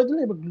আপ করে দিল।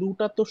 এবার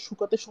গ্লুটা তো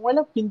শুকাতে সময়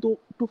লাগবে, কিন্তু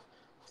একটু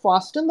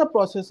ফাস্টেন দ্য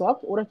প্রসেস অফ,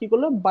 ওরা কি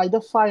করলো বাই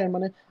দ্য ফায়ার,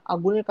 মানে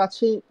আগুনের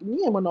কাছে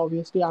নিয়ে, মানে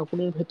অবভিয়াসলি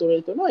আগুনের ভেতরে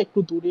তো না, একটু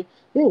দূরে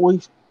ওই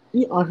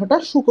আঠাটা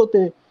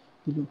শুকোতে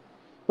দিল।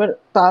 এবার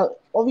তা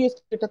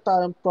অবভিয়াসলি এটা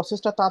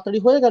প্রসেসটা তাড়াতাড়ি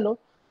হয়ে গেল।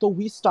 তো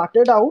we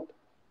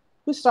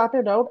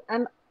started out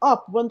and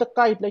up went the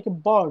kite like a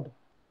bird.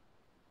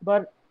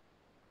 But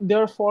they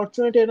were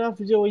fortunate enough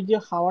যে ওই যে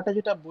হাওয়াটা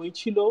যেটা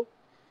বইছিল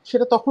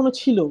সেটা তখনও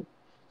ছিল।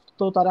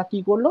 তো তারা কি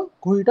করলো,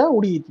 ঘুড়িটা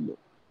উড়িয়ে দিল।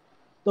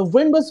 The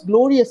wind was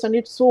glorious and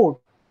it soared.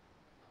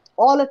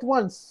 All at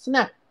once,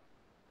 snap,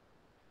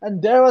 and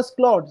there was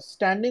Claude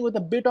standing with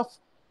a bit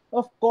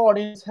of cord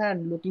in his hand,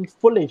 looking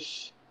foolish.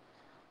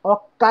 Our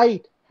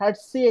kite had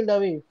sailed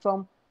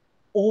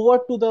over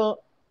to the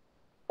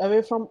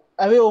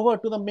away over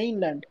to the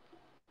mainland.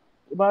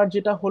 এবার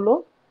যেটা হলো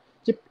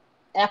যে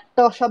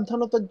একটা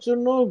অসাবধানতার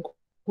জন্য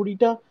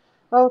ঘুড়িটা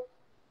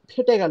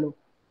ফেটে গেল।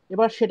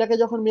 এবার সেটাকে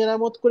যখন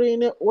মেরামত করে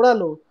এনে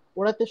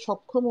ওড়াতে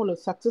সক্ষম হলো,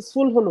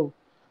 সাকসেসফুল হলো,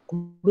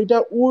 ঘুড়িটা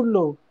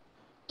উড়লো,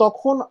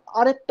 তখন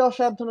আরেকটা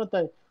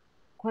অসাবধানতায়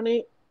ওখানে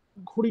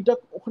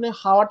ওখানে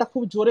হাওয়াটা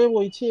খুব জোরে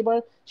বইছে। এবার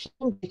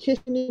দেখে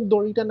শুনে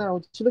দড়িটা নেওয়া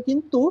উচিত ছিল,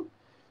 কিন্তু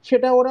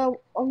সেটা ওরা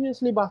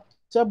অবভিয়াসলি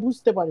বাচ্চা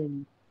বুঝতে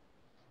পারেনি।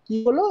 কি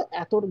হলো,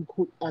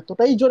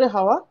 এতটাই জোরে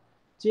হাওয়া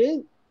যে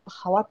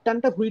হাওয়ার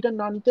টানটা ঘুড়িটা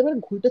না নিতে পারে,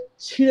 ঘুড়িটা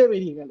ছিঁড়ে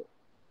বেরিয়ে গেল।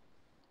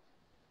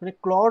 মানে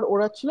ক্লড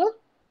ওড়াচ্ছিল,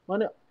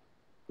 মানে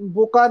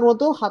বোকার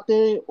মতো হাতে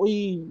ওই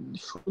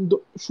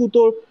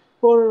সুতোর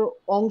ওর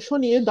অংশ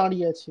নিয়ে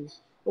দাঁড়িয়ে আছে।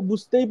 ও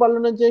বুঝতেই পারলো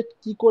না যে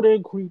কি করে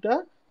ঘুড়িটা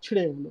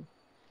ছিঁড়ে গেল।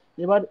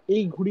 এবার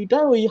এই ঘুড়িটা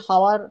ওই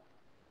হাওয়া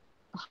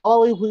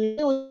ওই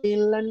ঘুড়িটা ওই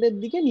মেনল্যান্ডের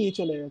দিকে নিয়ে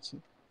চলে গেছে।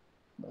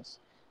 বাস,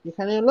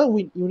 এখানে হলো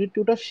ইউনিট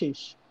টুটা শেষ।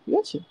 ঠিক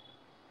আছে।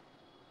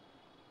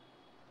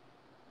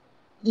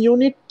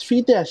 ইউনিট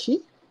 3-তে আসি।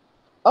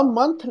 A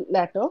month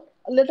later,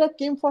 a letter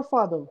came for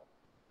father.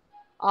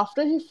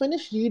 After he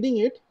finished reading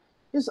it,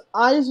 his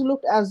eyes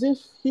looked as if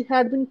he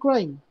had been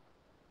crying.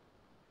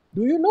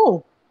 Do you know?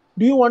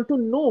 Do you want to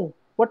know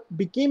what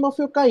became of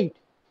your kite?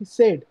 He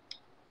said.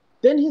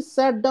 Then he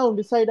sat down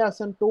beside us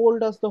and told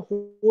us the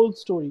whole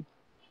story.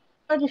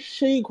 এবার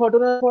সেই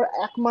ঘটনার পর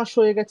 1 মাস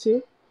হয়ে গেছে।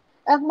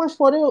 1 মাস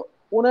পরে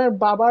ওনার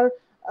বাবার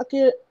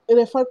কে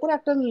refer করে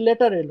একটা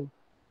লেটার এলো।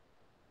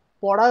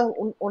 পড়া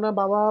ওনার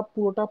বাবা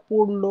পুরোটা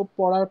পড়লো।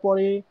 পড়ার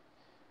পরে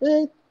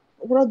এই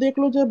ওরা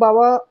দেখলো যে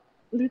বাবা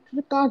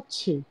লিটারালি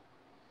কাঁদছে।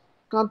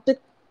 কাঁদতে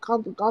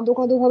কাঁদো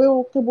কাঁদো ভাবে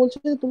ওকে বলছে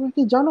যে তোমরা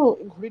কি জানো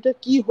এই ঘড়িটা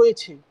কি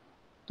হয়েছে?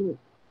 তো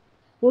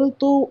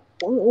তো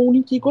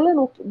উনি কি করলেন,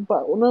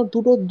 ওনার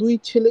দুই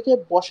ছেলেকে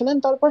বসালেন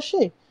তার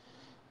পাশে।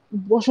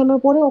 বসানোর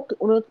পরে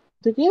ওনার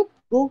থেকে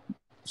পুরো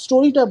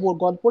স্টোরিটা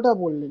গল্পটা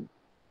বললেন।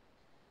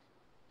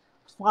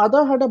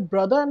 Father had a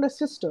brother and a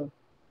sister.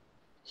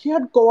 He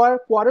had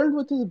quarreled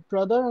with his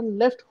brother and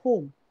left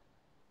home.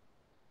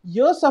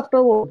 Years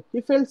afterward, he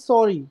felt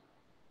sorry,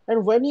 and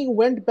when he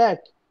went back,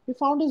 he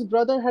found his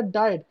brother had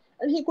died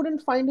and he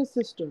couldn't find his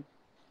sister.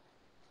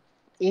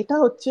 এটা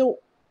হচ্ছে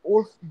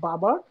ওর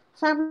বাবার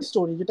family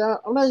story, যেটা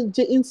আমরা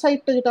যে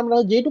ইনসাইটটা যেটা আমরা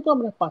যেটুকু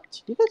আমরা পাচ্ছি,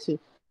 ঠিক আছে।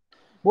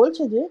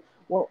 বলছে যে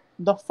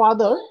দ্য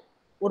ফাদার,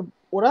 ওর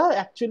ওরা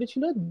অ্যাকচুয়ালি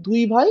ছিল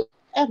 2 ভাই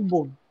 1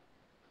 বোন।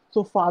 তো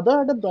ফাদার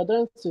একটা ব্রাদার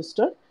এন্ড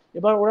সিস্টার।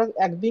 এবার ওরা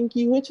একদিন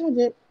কি হয়েছে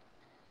যে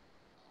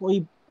ওই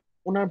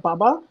ওনার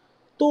বাবা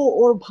তো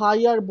ওর ভাই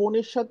আর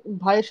বোনের সাথে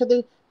ভাইয়ের সাথে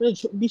মানে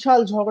বিশাল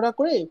ঝগড়া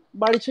করে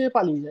বাড়ি ছেড়ে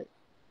পালিয়ে যায়।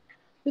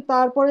 তো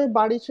তারপরে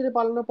বাড়ি ছেড়ে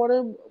পালানোর পরে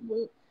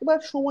এবার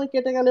সময়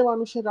কেটে গেলে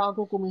মানুষের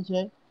রাগও কমে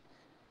যায়।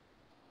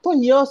 তো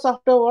years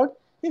afterward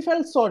he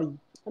felt sorry,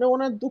 মানে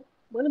ওনার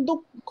মানে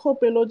দুঃখ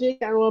পেলো যে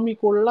কেন আমি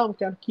করলাম,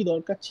 কেন কি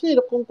দরকার ছিল,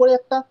 এরকম করে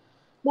একটা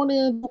মনে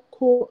দুঃখ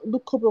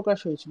দুঃখ প্রকাশ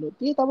হয়েছিল।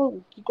 দিয়ে তারপর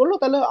কি করলো,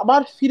 তাহলে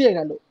আবার ফিরে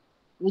গেল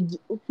ওই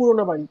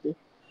পুরোনো বাড়িতে।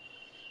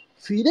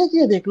 ফিরে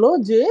গিয়ে দেখলো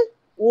যে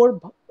ওর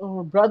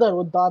ব্রাদার,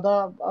 ওর দাদা,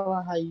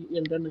 ভাই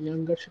এল্ডার না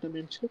ইয়াঙ্গার সেটা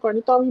মেনশন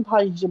করেনি, তো আমি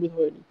ভাই হিসেবে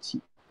ধরে নিচ্ছি।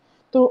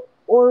 তো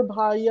ওর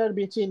ভাই আর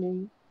বেঁচে নেই।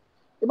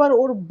 এবার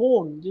ওর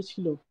বোন যে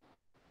ছিল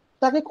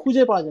তাকে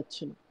খুঁজে পাওয়া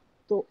যাচ্ছে না।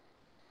 তো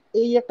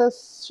এই একটা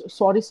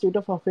সরি স্টেট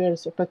অফ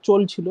অ্যাফেয়ার্স একটা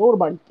চলছিল ওর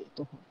বাড়িতে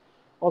তখন।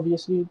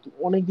 অবভিয়াসলি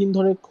অনেকদিন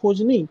ধরে খোঁজ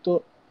নেই, তো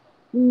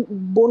উম,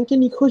 বোনকে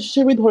নিখোঁজ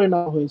হিসেবে ধরে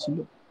নেওয়া হয়েছিল।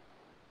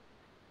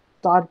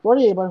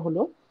 তারপরে এবার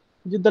হলো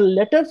যে the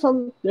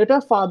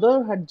letter father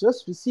had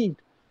just received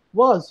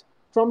was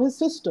from his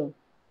sister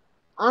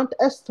aunt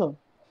এস্থর,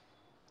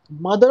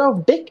 mother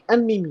of Dick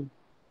and Mimi.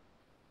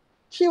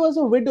 She was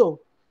a widow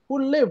who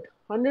lived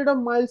hundreds of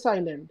miles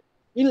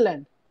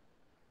inland.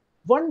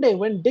 One day,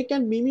 when Dick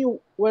and Mimi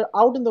were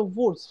out in the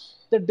woods,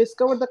 they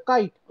discovered the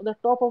kite on the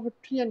top of a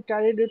tree and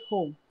carried it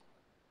home.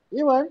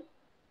 এবার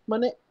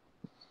মানে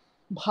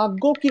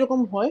ভাগ্য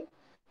কিরকম হয়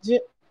যে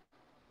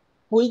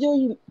ওই যে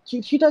ওই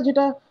চিঠিটা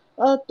যেটা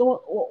তোমার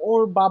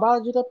ওর বাবা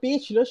যেটা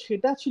পেয়েছিল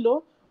সেটা ছিল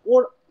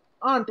ওর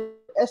আন্ট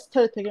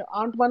এস্থের থেকে।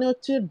 আন্ট মানে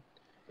হচ্ছে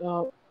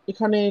আহ,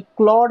 এখানে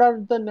ক্লড আর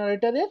দ্য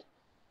ন্যারেটারের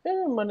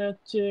মানে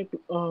হচ্ছে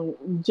আহ,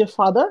 যে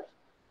ফাদার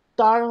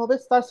তার হবে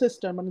তার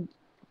সিস্টার, মানে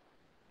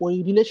ওই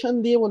রিলেশন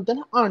দিয়ে বলতে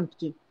না আন্ট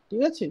যে,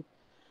 ঠিক আছে।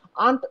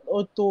 আন্ট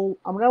তো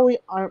আমরা ওই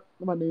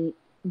মানে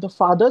দ্য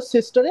ফাদার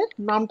সিস্টারের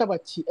নামটা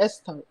পাচ্ছি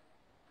এস্থার।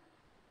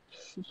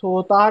 তো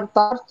তার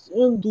তার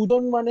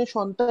দুজন মানে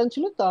সন্তান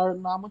ছিল, তার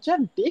নাম হচ্ছে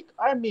ডেক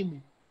আর মিমি।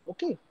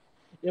 ওকে।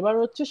 এবার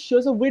হচ্ছে সি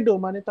ওয়াজ আ উইডো,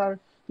 মানে তার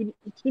তিনি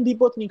তিনি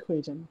বিপত্নিক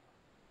হয়ে যান।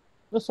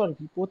 সরি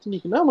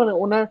বিপত্নিক না, মানে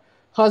ওনার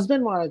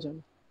হাজবেন্ড মারা যান,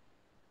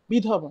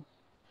 বিধবা।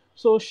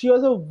 So she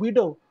was a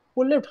widow who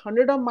lived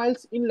hundred of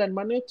Miles inland,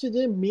 মানে হচ্ছে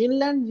যে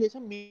মেনল্যান্ড যে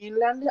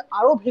মেনল্যান্ডে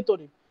আরো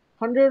ভেতরে,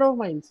 হান্ড্রেড অফ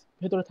মাইলস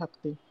ভেতরে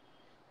থাকতে।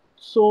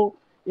 সো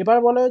এবার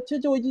বলা হচ্ছে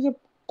যে ওই যে যে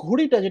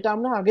ঘুড়িটা যেটা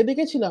আমরা আগে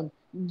দেখেছিলাম,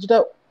 যেটা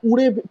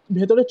উড়ে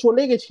ভেতরে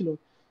চলে গেছিল,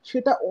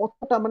 সেটা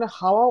অতটা মানে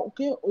হাওয়া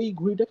ওকে ওই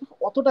ঘুড়িটাকে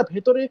অতটা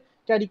ভেতরে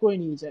ক্যারি করে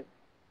নিয়ে যায়।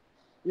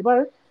 এবার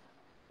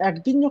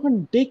একদিন যখন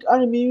ডিক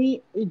আর মিমি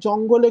এই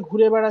জঙ্গলে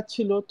ঘুরে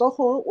বেড়াচ্ছিল,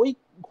 তখন ওই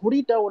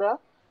ঘুড়িটা ওরা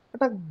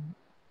একটা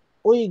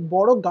ওই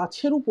বড়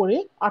গাছের উপরে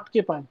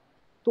আটকে পায়।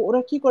 তো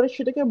ওরা কি করে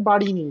সেটাকে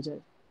বাড়ি নিয়ে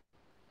যায়।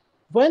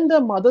 When the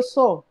mother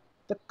saw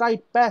the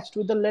kite patched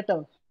with the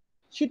letter,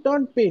 she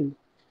turned pale.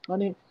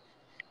 মানে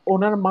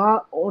ওনার মা,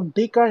 ও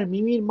ডিক আর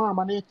মিমির মা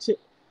মানে হচ্ছে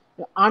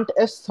আন্ট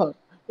এস্থর,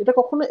 এটা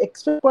কখনো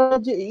এক্সপেক্ট করা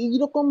যে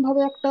এইরকম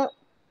ভাবে একটা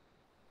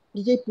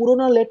এই যে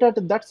পুরোনো letter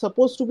that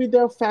suppose two be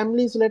there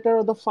families letter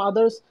or the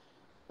father's,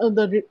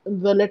 the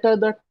the letter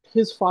that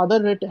his father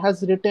has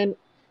written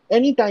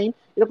any time,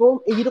 এরকম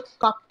এইরকম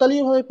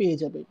কাকতালীয় ভাবে পেয়ে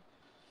যাবে।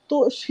 তো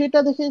সেটা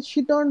দেখে শি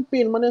টার্ন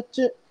পেল, মানে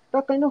হচ্ছে একটা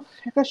কাইন্ড অফ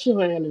ফ্যাকাশে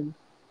হয়ে গেলেন,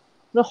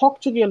 মানে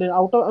হকচকিয়ে গেলেন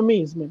out of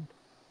amazement.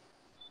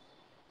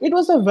 It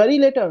was a very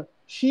letter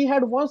she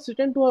had once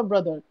written to her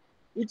brother.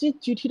 এই যে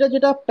চিঠিটা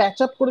যেটা প্যাচ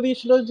আপ করে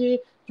দিয়েছিল যে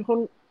যখন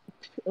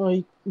ওই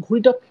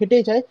ঘুড়িটা ফেটে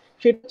যায়,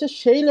 সেটা হচ্ছে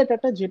সেই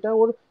লেটারটা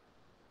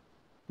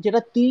যেটা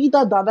তিনি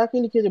তার দাদাকে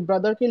লিখে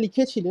ব্রাদারকে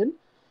লিখেছিলেন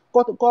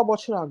কত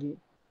বছর আগে।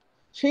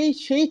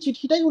 সেই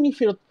চিঠিটাই উনি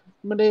ফেরত,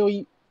 মানে ওই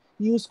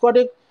ইউজ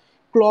করে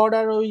ক্লড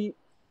আর ওই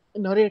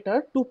নারেটার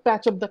two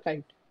patch of the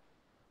kite.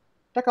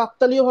 এটা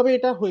কাকতালীয় ভাবে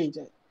এটা হয়ে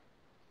যায়।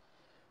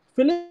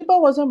 Philippa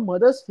was her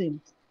mother's name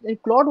and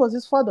Claude was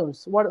his father's,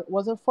 what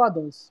was her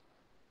father's.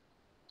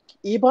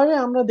 এবারে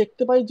আমরা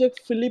দেখতে পাই যে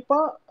ফিলিপা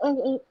আহ,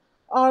 আহ,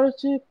 আর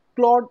যে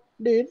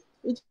ক্লডের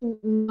এই যে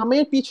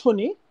নামের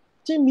পিছনে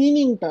যে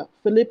মিনিংটা,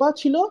 ফিলিপা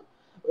ছিল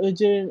ওই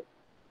যে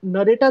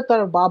নারেটার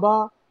তার বাবা,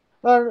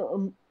 আর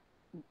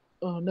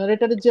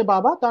নারেটারের যে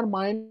বাবা তার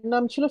মায়ের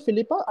নাম ছিল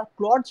ফিলিপা, আর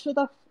ক্লড ছিল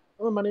তার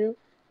মানে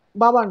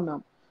বাবার নাম।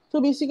 তো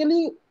বেসিক্যালি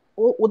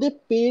ওদের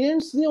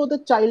পেরেন্টস দিয়ে ওদের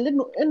চাইল্ডের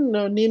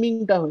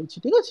নেমিংটা হয়েছে,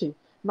 ঠিক আছে,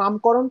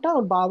 নামকরণটা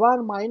ওর বাবা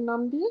আর মায়ের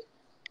নাম দিয়ে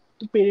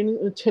পেরেন্ট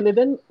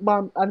ছেলেদের বা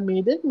আর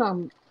মেয়েদের নাম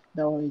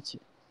দেওয়া হয়েছে।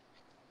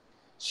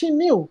 She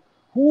knew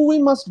who we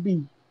must be,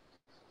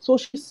 so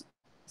she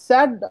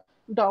sat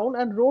down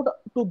and wrote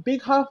to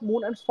Big Half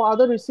Moon, and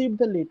father received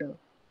the letter.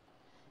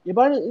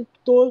 এবার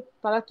তো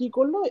তারা কি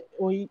করলো,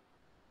 ওই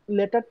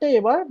লেটারটা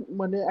এবার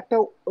মানে একটা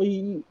ওই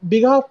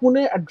বিগ হাফ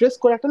মুনে অ্যাড্রেস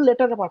করে একটা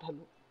লেটার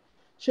পাঠালো।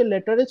 সে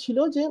লেটারে ছিল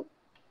যে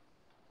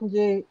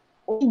যে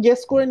উনি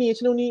গেস করে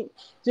নিয়েছিলেন উনি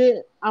যে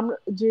আমরা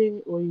যে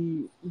ওই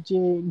যে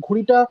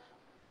ঘড়িটা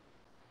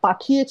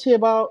পাঠিয়েছে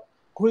বা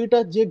ঘড়িটা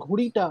যে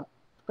ঘড়িটা,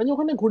 কারণ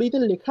ওখানে ঘড়িতে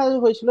লেখা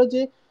হয়েছিল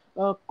যে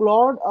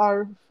ক্লড আর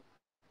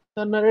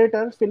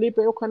নারেটার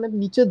ফিলিপের ওখানে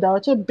নিচে দেওয়া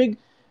আছে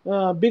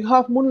big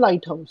half moon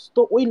light house.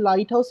 তো ওই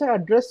লাইট হাউসে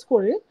অ্যাড্রেস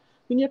করে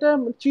তিনি একটা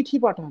চিঠি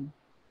পাঠান।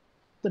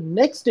 The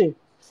next day,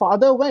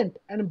 father went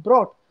and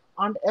brought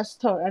Aunt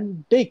Esther and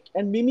Dick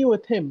and Mimi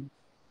with him.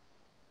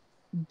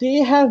 They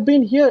have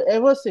been here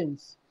ever since.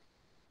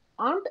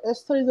 Aunt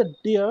Esther is a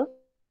dear,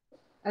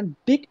 and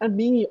Dick and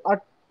Mimi are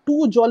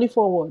two jolly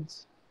forwards.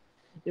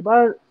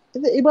 এবার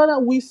এবার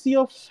we see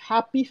a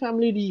happy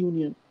family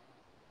reunion.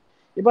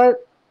 এবার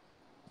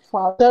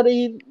father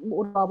এই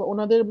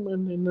ওনাদের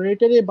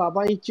নারেটারের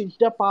বাবা এই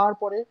চিঠিটা পাওয়ার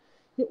পরে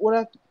ওরা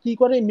কি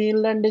করে,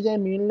 মেনল্যান্ডে যায়।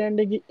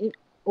 মেনল্যান্ডে গিয়ে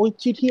ওই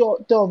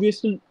চিঠিতে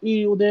অবভিয়াসলি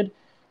ওদের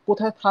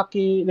কোথায়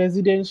থাকে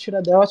রেসিডেন্স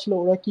সেটা দেওয়া ছিল।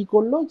 ওরা কি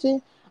করলো যে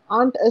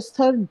আন্ট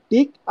এস্থার,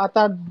 ডিক আর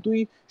তার দুই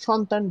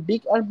সন্তান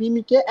ডিক আর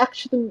মিমিকে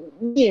একসাথে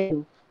নিয়ে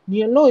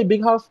এলো ওই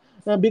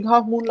বিগ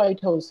হাফ মুন লাইট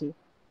হাউসে।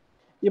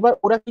 এবার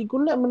ওরা কি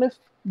করলো, মানে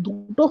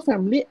দুটো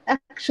ফ্যামিলি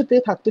একসাথে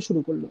থাকতে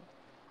শুরু করলো।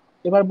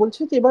 এবার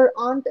বলছে যে এবার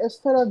আন্ট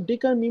এস্থার আর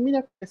ডিক আর মিমির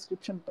একটা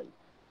ডেসক্রিপশন পাই।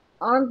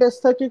 আন্ট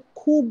এস্থাকে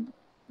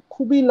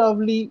খুবই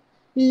লাভলি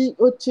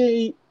হচ্ছে,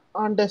 এই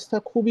আন্ট এস্থা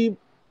খুবই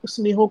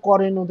স্নেহ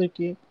করেন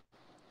ওদেরকে।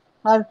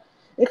 আর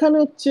এখানে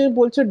হচ্ছে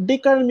বলছে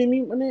ডিক আর মিমি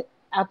মানে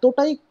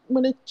এতটাই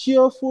মানে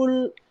চিয়ারফুল,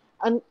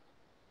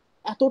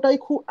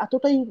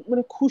 এতটাই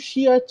মানে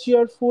খুশি আর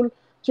চিয়ারফুল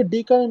যে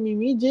ডিক আর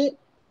মিমি, যে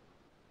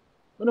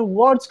মানে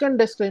ওয়ার্ডস ক্যান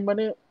ডেসক্রাইব,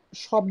 মানে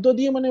শব্দ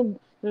দিয়ে মানে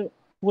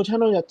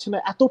বোঝানো যাচ্ছে না,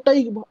 এতটাই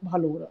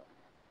ভালো ওরা।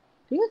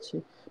 ঠিক আছে,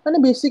 মানে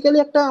বেসিক্যালি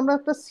আমরা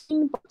একটা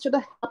সিন পাচ্ছি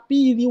একটা হ্যাপি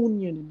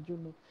রিউনিয়নের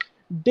জন্য।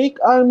 ডেক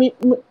আর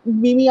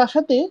মিমি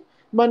আসাতে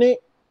মানে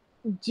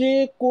যে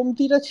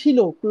কমতিটা ছিল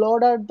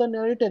ক্লড আর দ্য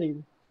ন্যারেটারের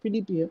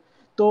ফিলিপিয়ে,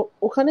 তো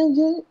ওখানে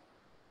যে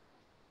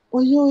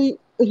ওই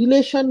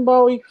রিলেশন বা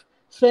ওই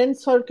ফ্রেন্ড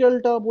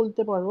সার্কেলটা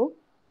বলতে পারো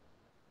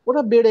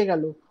ওটা বেড়ে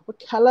গেল, ও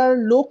খেলার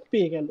লোক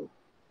পেয়ে গেল।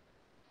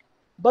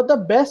 But the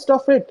best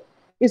of it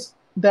is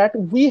that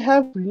we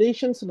have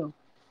relations নাও।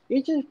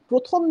 এই যে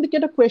প্রথম দিকে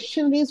একটা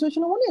কোয়েশ্চেন রেজ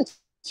হয়েছিল মনে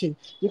আছে,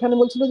 যেখানে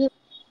বলছিল যে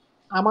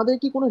আমাদের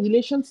কি কোনো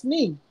রিলেশনস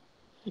নেই।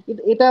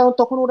 এটা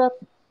তখন ওরা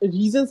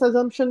রিজনস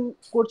অ্যাজাম্পশন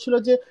করছিল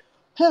যে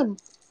হ্যাঁ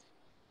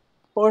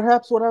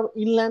পারহ্যাপস ওরা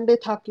ইনল্যান্ডে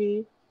থাকে,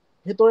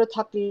 ভেতরে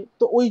থাকে,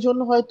 তো ওই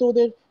জন্য হয়তো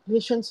ওদের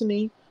রিলেশনস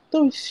নেই। তো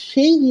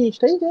সেই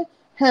জিনিসটাই যে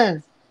হ্যাঁ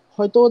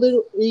হয়তো ওদের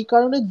এই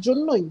কারণের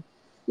জন্যই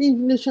এই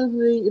রিলেশন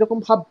নেই এরকম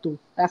ভাবতো।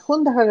 এখন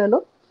দেখা গেল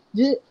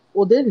যে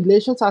ওদের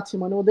রিলেশনস আছে,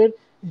 মানে ওদের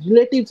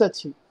রিলেটিভস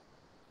আছে।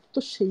 তো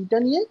সেইটা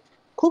নিয়ে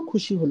খুব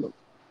খুশি হলো।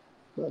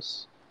 বাস।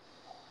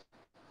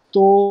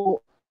 তো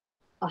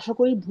আশা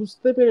করি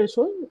বুঝতে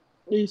পেরেছো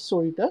এই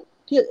স্টোরিটা।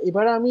 ঠিক আছে,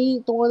 এবার আমি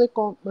তোমাদের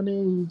মানে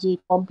যে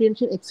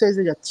কম্প্রিহেনশন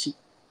এক্সারসাইজে যাচ্ছি।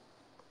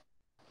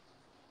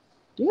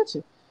 ঠিক আছে,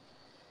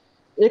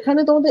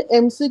 এখানে তোমাদের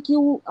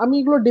এমসিকিউ আমি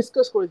এগুলো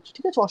ডিসকাস করেছি,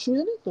 ঠিক আছে,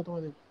 অসুবিধা নেই তো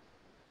তোমাদের।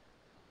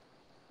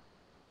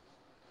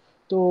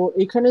 তো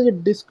এখানে যে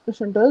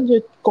ডিসকাশনটা যে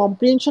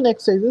comprehension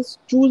exercises,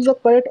 choose the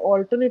correct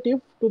alternative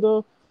to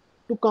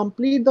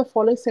complete the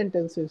following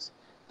sentences.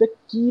 The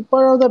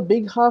keeper of the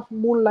big half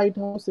moon light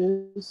house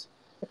is,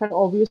 এখানে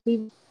অবভিয়াসলি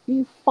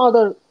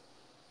ফাদার,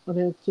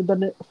 মানে হচ্ছে the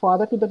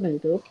father to the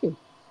narrator. Okay,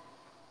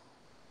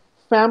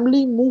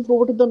 family move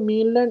over to the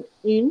mainland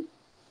in,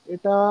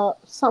 এটা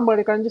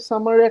সামারে, কারণ যে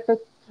সামারে একটা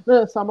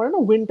সামারে না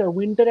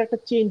winter একটা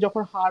change,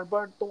 যখন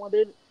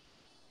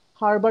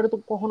হারবারে তো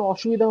কখনো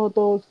অসুবিধা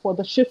হতো for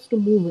the ships to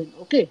move in.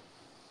 ওকে,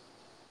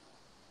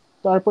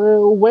 তারপরে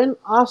when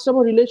asked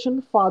about relation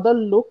father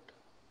looked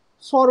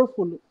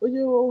সরোফুল। ওই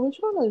যে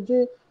হয়েছিল না যে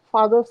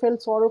ফাদার ফেল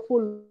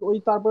সরোফুল, ওই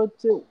তারপর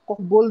হচ্ছে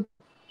বল,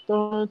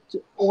 তখন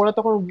ওরা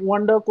তখন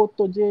ওয়ান্ডার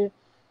করতো যে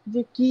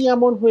যে কি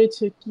এমন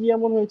হয়েছে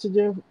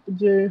যে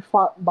যে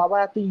বাবা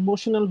এত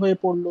ইমোশনাল হয়ে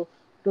পড়লো।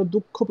 তো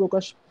দুঃখ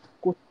প্রকাশ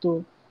করতো,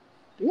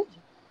 ঠিক আছে।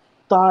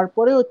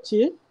 তারপরে হচ্ছে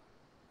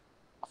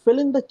fill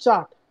in the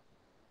chart,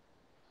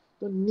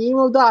 তো name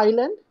of the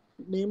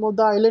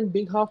island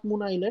big half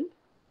moon island.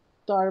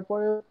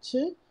 তারপরে হচ্ছে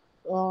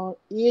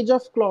age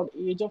of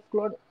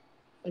clod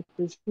I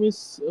presume is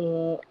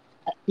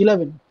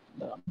 11.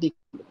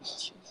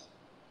 দেখছি।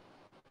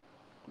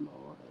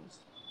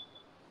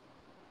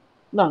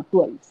 না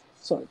 12,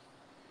 sorry,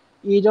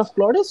 age of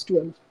Claude is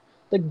 12.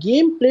 The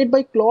game played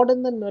by Claude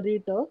and the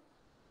narrator,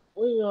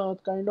 ওই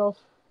kind of,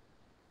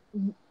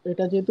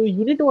 এটা যেহেতু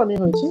unit ওয়ানে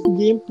হয়েছে,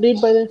 গেম প্লেড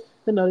বাই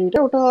দ্য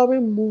নারেটর, ওটা হবে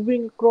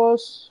মুভিং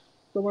ক্রস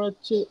তোমার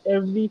হচ্ছে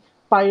এভরি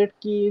পাইরেট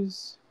কেভস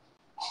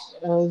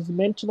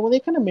মেনশন, আমাদের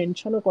এখানে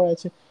মেনশনও করা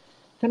আছে।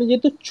 এখানে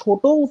যেহেতু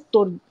ছোট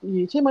উত্তর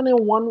দিয়েছে, মানে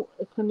ওয়ান,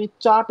 এখানে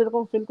চার্ট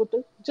এরকম ফিল করতে,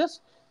 just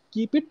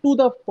keep it to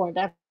the point,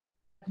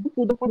 একদম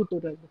টু দ্য পয়েন্ট উত্তর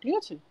রাখবে, ঠিক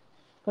আছে।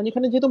 কারণ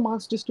এখানে যেহেতু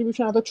মার্কস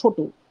ডিস্ট্রিবিউশন এত ছোট,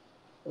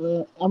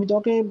 আমি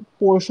তোমাকে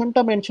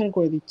পোর্শনটা মেনশন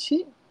করে দিচ্ছি।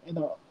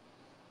 দাঁড়াও।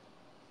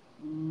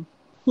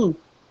 হুম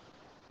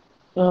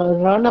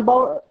run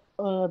about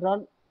run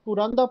to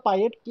run the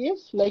pirate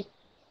case like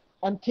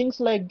and things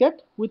like that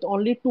with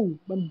only two,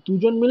 মানে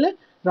দুজন মিলে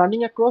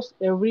running across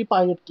every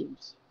pirate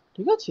caves,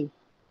 ঠিক আছে।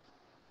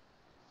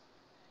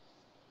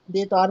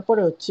 দিয়ে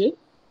তারপরে হচ্ছে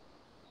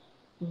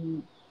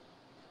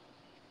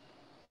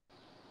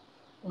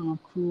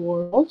true or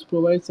false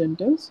provide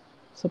sentence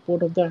support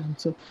of the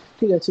answer,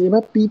 ঠিক আছে।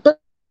 এবার people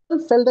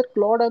felt that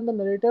Claude and the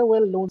narrator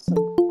were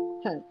lonesome,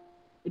 হ্যাঁ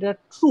এটা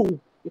ট্রু।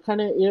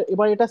 এখানে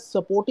এবার এটা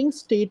সাপোর্টিং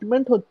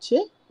স্টেটমেন্ট হচ্ছে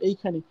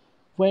এইখানে,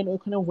 when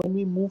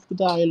we move to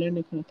the island,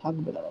 এখানে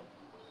থাকবে, দাঁড়াও।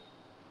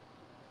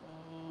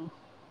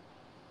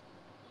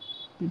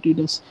 Pitied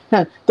us.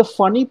 হ্যাঁ, the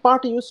funny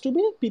part used to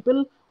be people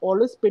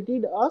always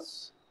pitied us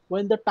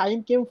when the time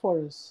came for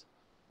us.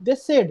 They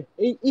said,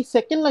 এই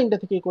সেকেন্ড লাইনটা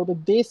থেকে করবে,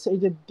 এই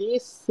যে they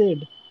said,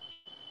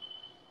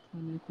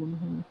 মানে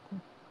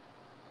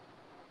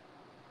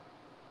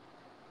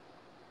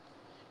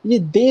এই যে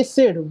they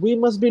said we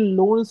must be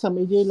lonesome,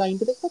 এই যে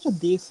লাইনটা দেখতে পাচ্ছ,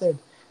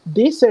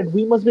 they said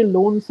we must be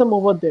lonesome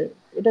over there,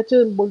 এটা হচ্ছে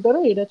বলতে পারো,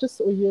 এটা হচ্ছে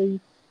ওই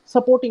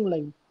সাপোর্টিং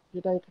লাইন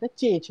যেটা এখানে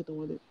চেয়েছে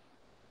তোমাদের।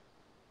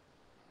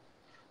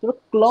 তবে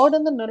ক্লড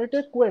এন্ড দ্য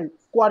নারেটর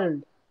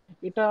কোয়ারেলড,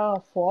 এটা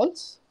ফলস,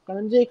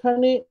 কারণ যে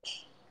এখানে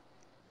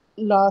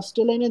লাস্ট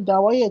লাইনে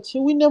দেওয়াই আছে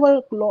উই নেভার,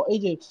 এই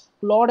যে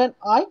ক্লড এন্ড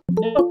আই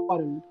নেভার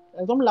কোয়ারেলড,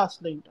 একদম লাস্ট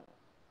লাইনটা,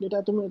 যেটা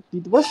তুমি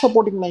দিতে পারো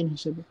সাপোর্টিং লাইন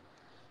হিসেবে।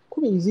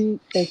 খুব ইজি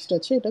টেক্সট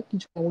আছে এটা,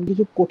 কিছু এমন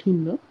কিছু কঠিন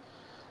না।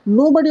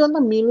 Nobody on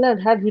the mainland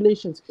had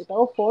relations,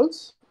 এটাও ফলস,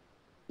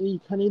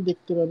 এইখানেই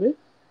দেখতে পাবে।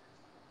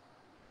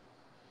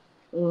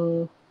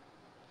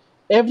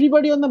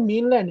 Everybody on the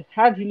mainland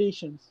had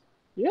relations,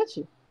 ঠিক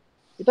আছে,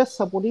 এটা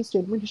সাপোর্টিং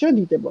স্টেটমেন্ট হিসেবে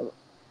দিতে পারো।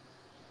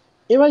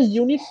 এবার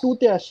ইউনিট টু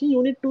তে আসি।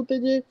 ইউনিট টু তে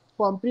যে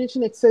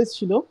কম্প্রিহেনশন এক্সারসাইজ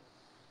ছিল,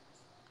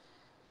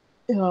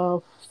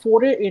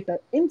 ফোরে এটা,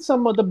 in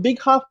summer the big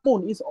half moon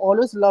is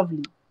always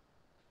lovely,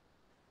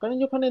 কারণ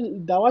যেখানে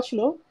দেওয়া ছিল,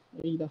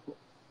 এই দেখো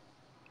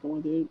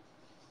তোমাদের,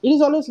 it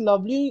is always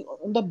lovely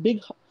on the big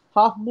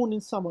half moon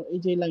in summer, এই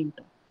যে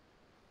লাইনটা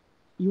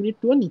ইউনিট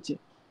টু এর নিচে।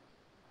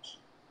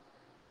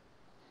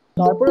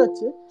 তারপরে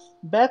হচ্ছে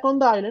back on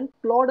the island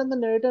clod and the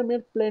নারেটর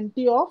made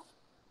plenty of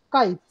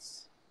kites,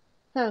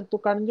 হ্যাঁ তো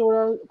কারণ যে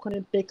ওরা ওখানে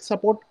টেক্সট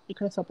সাপোর্ট,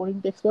 এখানে সাপোর্টিং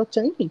টেক্সট পাওয়া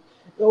চাইনি,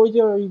 ওই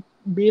যে ওই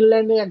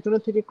মেইনল্যান্ডে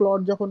একজনের থেকে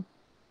ক্লড যখন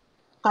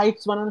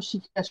কাইটস বানানো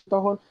শিখে আসে,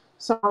 তখন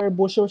সামনে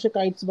বসে বসে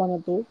কাইটস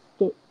বানাতো,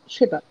 তো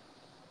সেটা।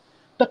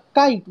 The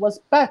kite was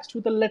patched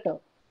with a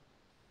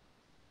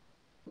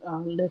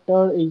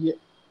letter, এই যে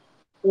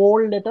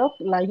old letter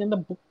lying in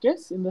the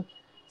bookcase in the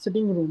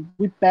sitting room.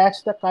 We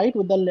patched the kite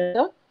with the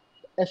letter,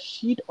 a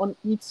sheet on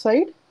each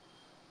side,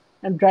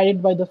 and dried it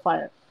by the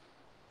fire.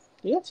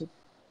 ঠিক আছে?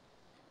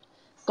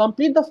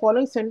 Complete the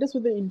following sentence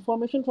with the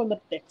information from the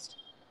text.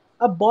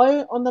 A boy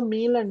on the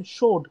mainland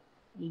showed,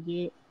 এই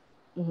যে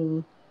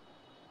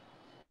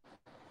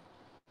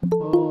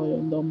boy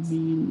on the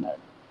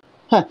mainland,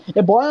 হ্যাঁ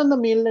a boy on the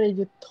mainland, এই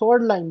যে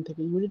third line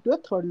থেকে, unit two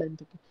এর third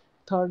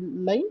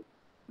line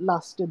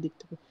লাস্টের দিক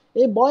থেকে,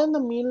 a boy on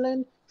the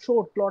mainland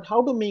showed Claude how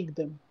to make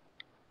them,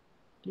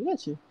 ঠিক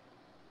আছে।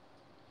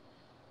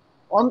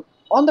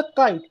 On the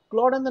kite,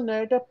 Claude and the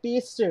narrator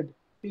pasted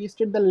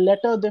the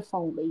letter they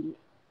found.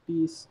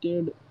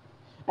 Pasted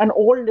an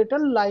old letter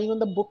lying on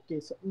the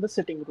bookcase in the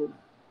sitting room.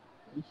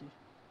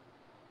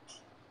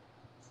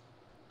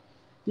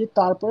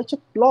 তারপর হচ্ছে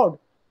Claude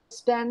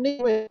standing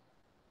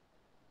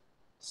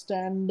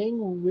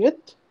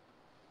with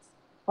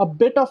a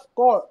bit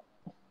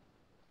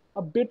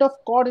of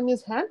cord in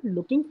his hand,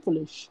 looking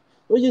foolish.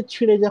 ওই যে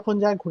ছিঁড়ে যখন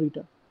যায়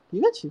ঘড়িটা,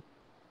 ঠিক আছে।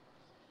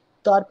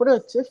 তারপরে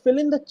হচ্ছে fill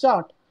in the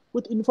chart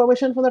with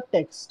information from the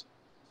text.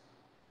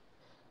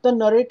 The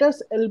narrator's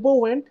elbow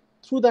went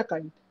through the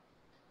kite.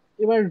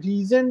 এবার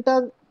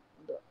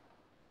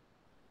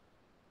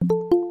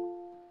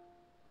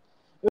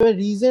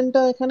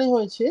রিজনটা এখানে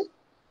হয়েছে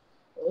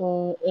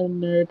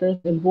narrator's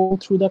elbow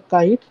through the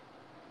kite,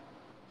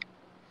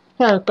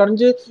 হ্যাঁ কারণ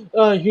যে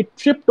he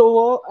tripped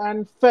over and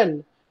fell,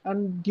 and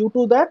due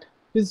to that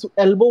his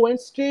elbow went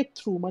straight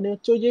through, মানে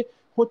হচ্ছে ওই যে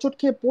হোঁচট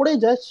খেয়ে পড়ে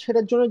যায়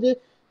সেটার জন্য যে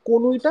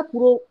কনুইটা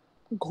পুরো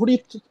ঘুড়ি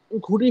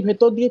ঘুড়ির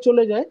ভেতর দিয়ে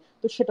চলে যায়,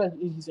 তো সেটা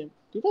রিজন।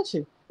 ঠিক আছে,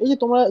 এই যে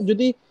তোমরা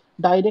যদি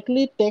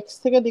ডাইরেক্টলি টেক্সট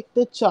থেকে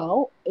দেখতে চাও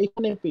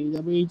এখানে পেয়ে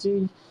যাবে, এই যে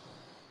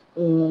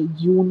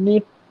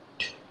ইউনিট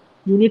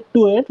ইউনিট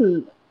টু এর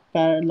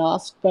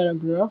লাস্ট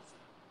প্যারাগ্রাফ,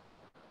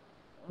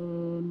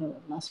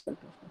 লাস্ট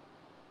প্যারাগ্রাফ,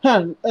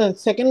 হ্যাঁ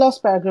সেকেন্ড লাস্ট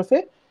প্যারাগ্রাফে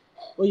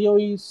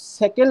ওই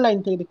সেকেন্ড লাইন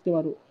থেকে দেখতে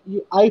পারো,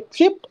 I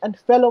tripped and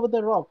fail over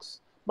the rocks,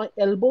 my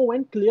elbow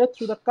went clear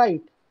through the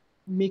kite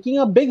making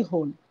a big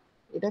hole.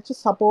 এটা হচ্ছে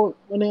সাপোর্ট,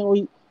 মানে ওই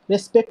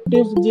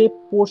রেসপেক্টিভ যে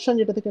পোর্শন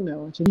যেটা থেকে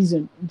নেওয়া হয়েছে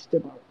রিজন দিতে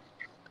পারো।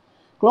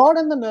 Claude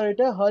and the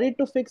নারেটর হারিড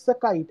to fix the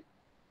kite.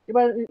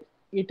 এবার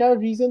এটার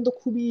রিজন তো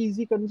খুবই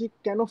ইজি, কারণ যে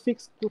কেন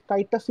ফিক্স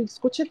কাইটটা ফিক্স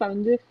করছে, কারণ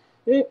যে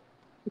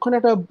ওখানে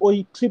একটা ওই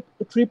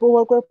ট্রিপ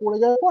ওভার করে পড়ে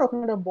যাওয়ার পর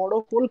ওখানে একটা বড়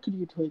হোল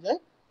ক্রিয়েট হয়ে যায়,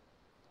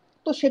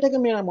 তো সেটাকে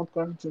মেরামত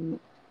করার জন্য।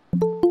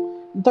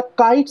 The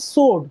kite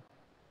sort,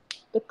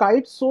 the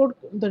kite sort,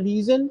 the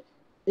reason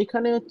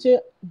এখানে হচ্ছে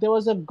there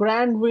was a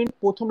grand wind,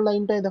 প্রথম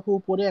লাইনটায় দেখো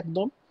উপরে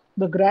একদম,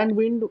 the grand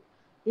wind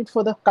it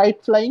for the kite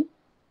flying,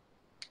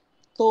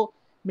 তো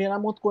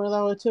মেরামত করে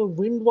দেওয়া হয়েছে।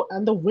 Wind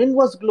and the wind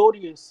was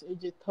glorious, এই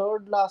যে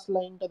থার্ড লাস্ট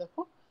লাইনটা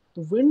দেখো,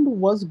 the wind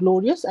was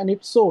glorious and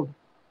it soared,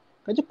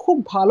 কাজে খুব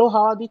ভালো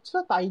হাওয়া দিচ্ছিল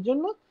তাই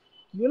জন্য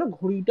কি হলো,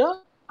 ঘড়িটা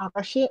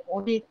আকাশে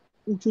অনেক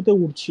উঁচুতে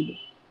উড়ছিল।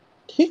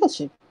 ঠিক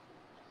আছে,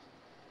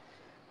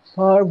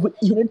 আর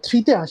ইউনিট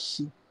থ্রিতে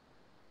আসছি।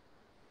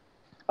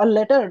 A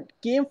letter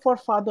came for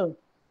father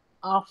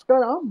after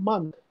a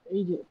month,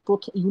 এই যে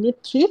ইউনিট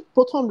থ্রির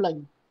প্রথম line,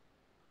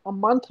 a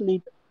month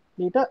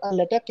later a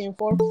letter came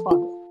for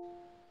father.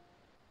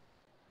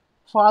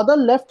 Father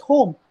left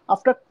home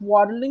after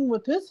quarreling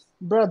with his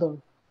brother.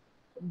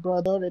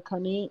 Brother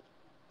এখানে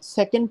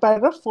second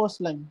paragraph first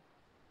line,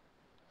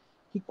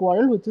 he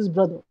quarreled with his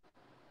brother.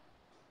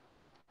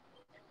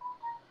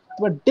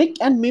 But Dick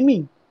and Mimi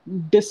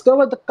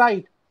discovered the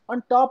kite on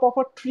top of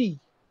a tree,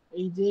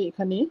 এই যে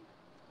এখানে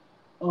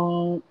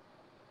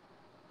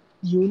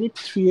unit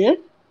three এর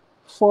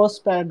first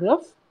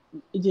paragraph,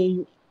 এই যে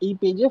এই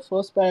পেজে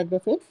first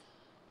প্যারাগ্রাফে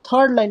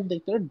third line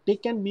দেখতে পারো,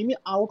 Dick and Mimi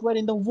আউটওয়ার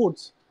in the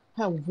Woods.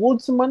 হ্যাঁ,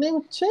 উডস মানে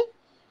হচ্ছে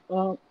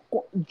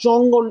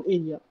জঙ্গল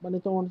এরিয়া, মানে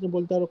তোমার হচ্ছে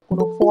বলতে পারো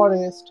কোনো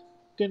ফরেস্ট,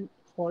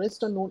 ফরেস্ট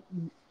আর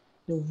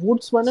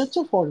উডস মানে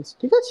হচ্ছে ফরেস্ট।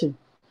 ঠিক আছে,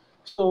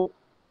 so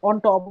on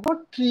top of a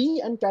tree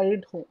and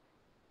carried home,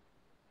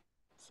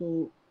 so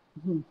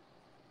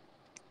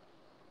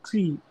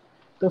tree.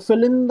 To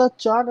fill in the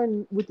chart and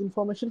with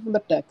information from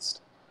the text.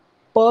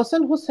 Person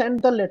who sent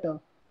the letter.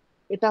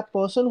 এটা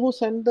person who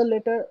sent the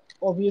letter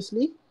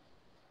obviously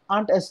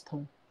Aunt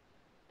Esther.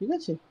 ঠিক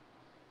আছে,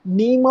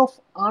 name of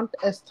Aunt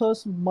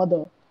Esther's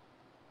mother.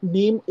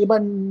 Name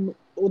এবার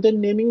ওদের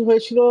naming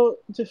হয়েছিল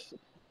যে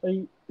ওই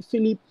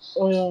Philip,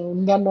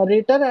 the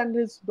নারেটর and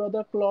his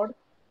brother clod,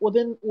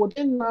 ওদের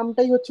ওদের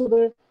নামটাই হচ্ছে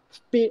ওদের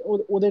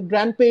ওদের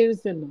গ্র্যান্ড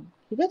পেরেন্টসদের নাম।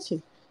 ঠিক আছে,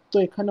 তো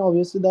এখানে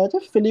অবভিয়াসলি দেওয়া আছে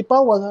ফিলিপা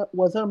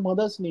ওয়াজ হার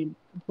মাদার্স নেম,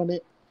 মানে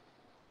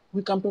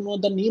we come to know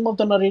the name of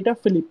the নারেটর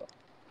Philippa,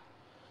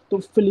 তো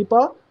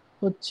ফিলিপা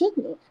হচ্ছে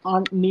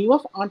name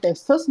of aunt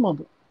এস্থারস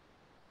mother.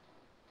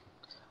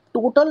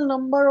 Total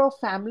number of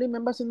family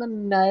members in the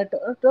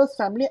narrator's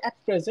family at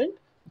present,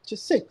 which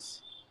is six.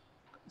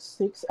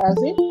 Six as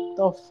in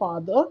the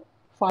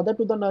father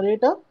to the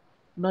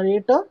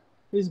narrator,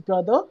 his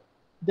brother,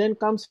 then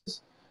comes his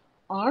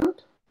aunt.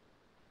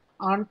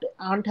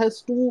 Aunt has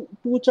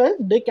two child,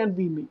 Dick and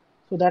Mimi.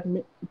 So that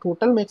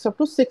total makes up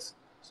to six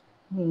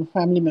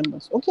family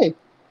members. Okay.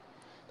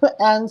 So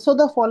answer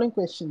the following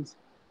questions.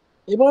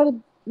 এবার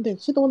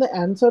দেখছি তোমাদের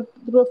answer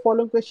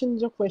following question,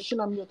 যে question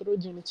আমি যতটুকু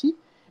জেনেছি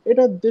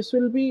এটা this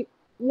will be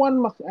one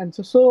mark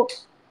answer, so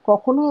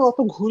কখনো অত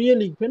ঘুরিয়ে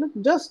লিখবে না,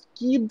 just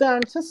keep the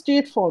answer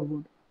straight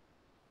forward,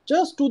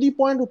 just to the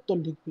point উত্তর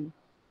লিখবে।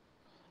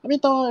 আমি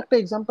তো একটা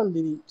এক্সাম্পল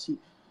দিয়ে দিচ্ছি,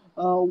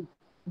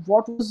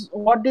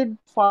 what did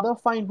father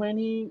find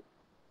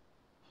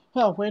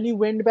when he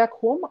went back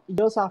home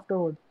years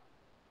afterward,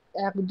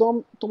 একদম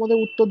তোমাদের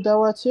উত্তর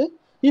দেওয়া আছে,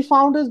 he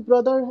found his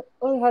brother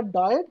had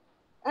died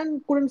and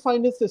couldn't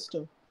find his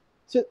sister,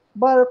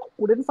 বা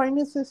couldn't find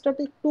his sister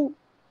টা একটু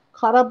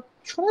খারাপ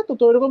শোনায়, তো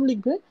এরকম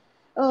লিখবে,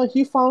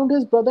 he found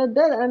his brother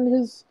dead and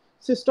his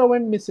sister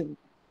went missing,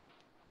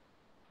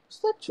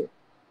 বুঝতে পারছো,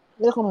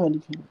 এরকম ভাবে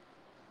লিখে।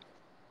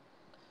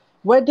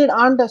 where did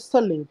Aunt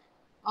Esther live?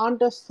 Aunt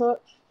Esther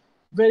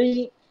very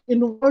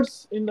inwards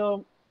in the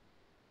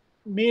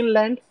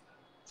mainland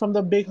from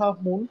the big half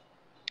moon,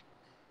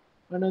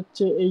 মানে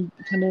হচ্ছে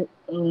এইখানে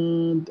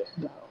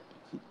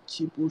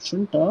দেখাচ্ছি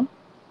পোর্শনটা,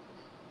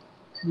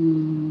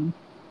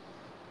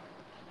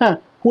 হ্যাঁ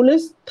হুল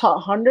is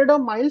hundred of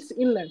Miles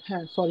inland,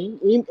 হ্যাঁ সরি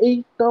এই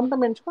টার্মটা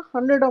মেনশন করা,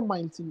 হান্ড্রেড অফ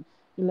মাইলস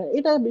ইনল্যান্ড,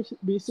 এটা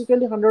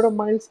বেসিক্যালি হান্ড্রেড অফ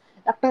মাইলস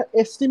একটা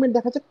এস্টিমেট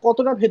দেখা যাচ্ছে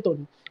কতটা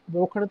ভেতরে,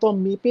 ওখানে তো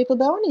মেপে তো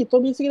দেওয়া নেই, তো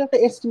বেসিক্যালি একটা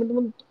এস্টিমেট,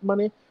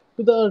 মানে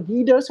টু দ্য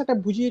রিডার্স একটা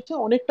বুঝিয়েছে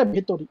অনেকটা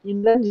ভেতরে,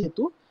 ইনল্যান্ড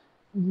যেহেতু,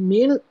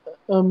 main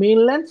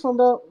mainland from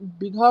the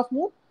big half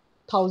moon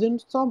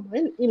thousands of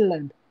mile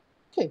inland.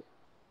 ওকে,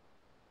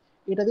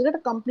 এটা দিলে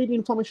একটা কমপ্লিট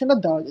ইনফরমেশনটা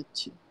দেওয়া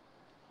যাচ্ছে।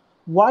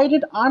 Why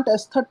did Aunt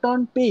Esther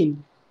turn pale?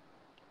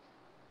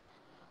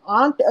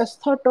 Aunt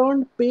Esther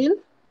turned pale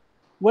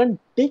when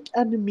Dick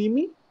and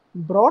Mimi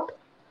brought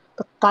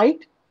the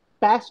kite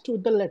patched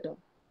with the letter,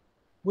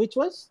 which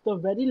was the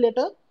very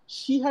letter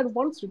she had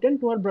once written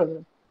to her brother.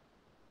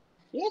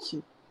 ঠিক আছে,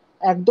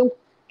 একদম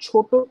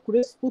ছোট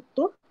crisp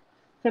উত্তর।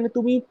 এখানে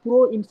তুমি পুরো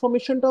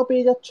ইনফরমেশনটাও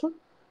পেয়ে যাচ্ছ,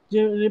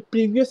 যে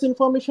প্রিভিয়াস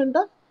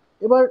ইনফরমেশনটা,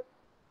 এবার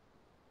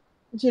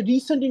যে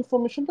রিসেন্ট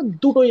ইনফরমেশনটা,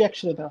 দুটোই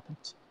একসাথে দেওয়া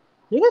থাকছে।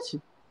 ঠিক আছে,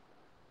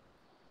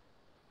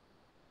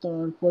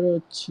 তারপরে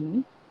হচ্ছে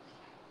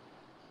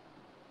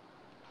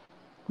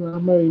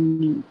গ্রামার ইন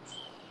নিউজ।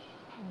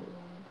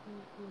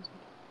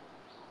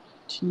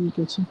 ঠিক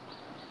আছে,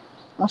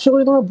 আশা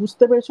করি তোমরা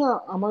বুঝতে পেরেছো।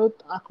 আমার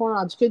এখন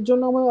আজকের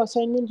জন্য আমার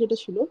অ্যাসাইনমেন্ট যেটা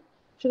ছিল,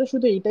 সেটা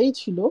শুধু এটাই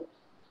ছিল।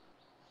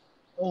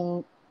 আহ,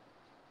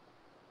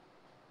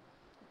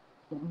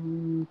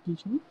 কি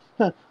ছিল,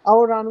 হ্যাঁ,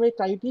 আওয়ার রানওয়ে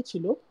কাইটই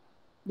ছিল।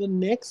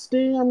 নেক্সট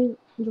ডে আমি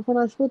যখন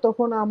আসবো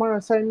তখন আমার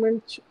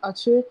অ্যাসাইনমেন্ট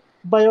আছে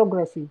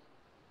বায়োগ্রাফি।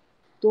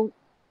 তো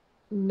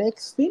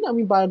নেক্সট দিন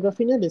আমি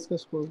বায়োগ্রাফি নিয়ে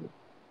ডিসকাস করবো।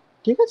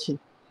 ঠিক আছে,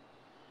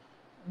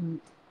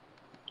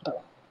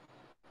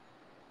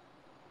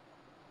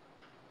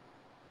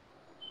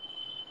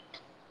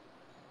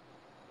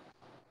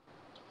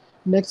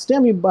 নেক্সট ডে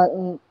আমি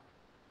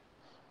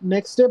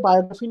নেক্সট ডে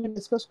বায়োগ্রাফি নিয়ে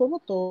ডিসকাস করবো।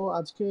 তো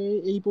আজকে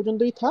এই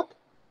পর্যন্তই থাক,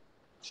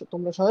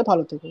 তোমরা সবাই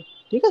ভালো থেকো।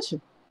 ঠিক আছে,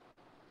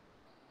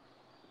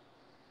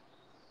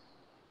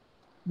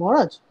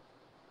 মহারাজ।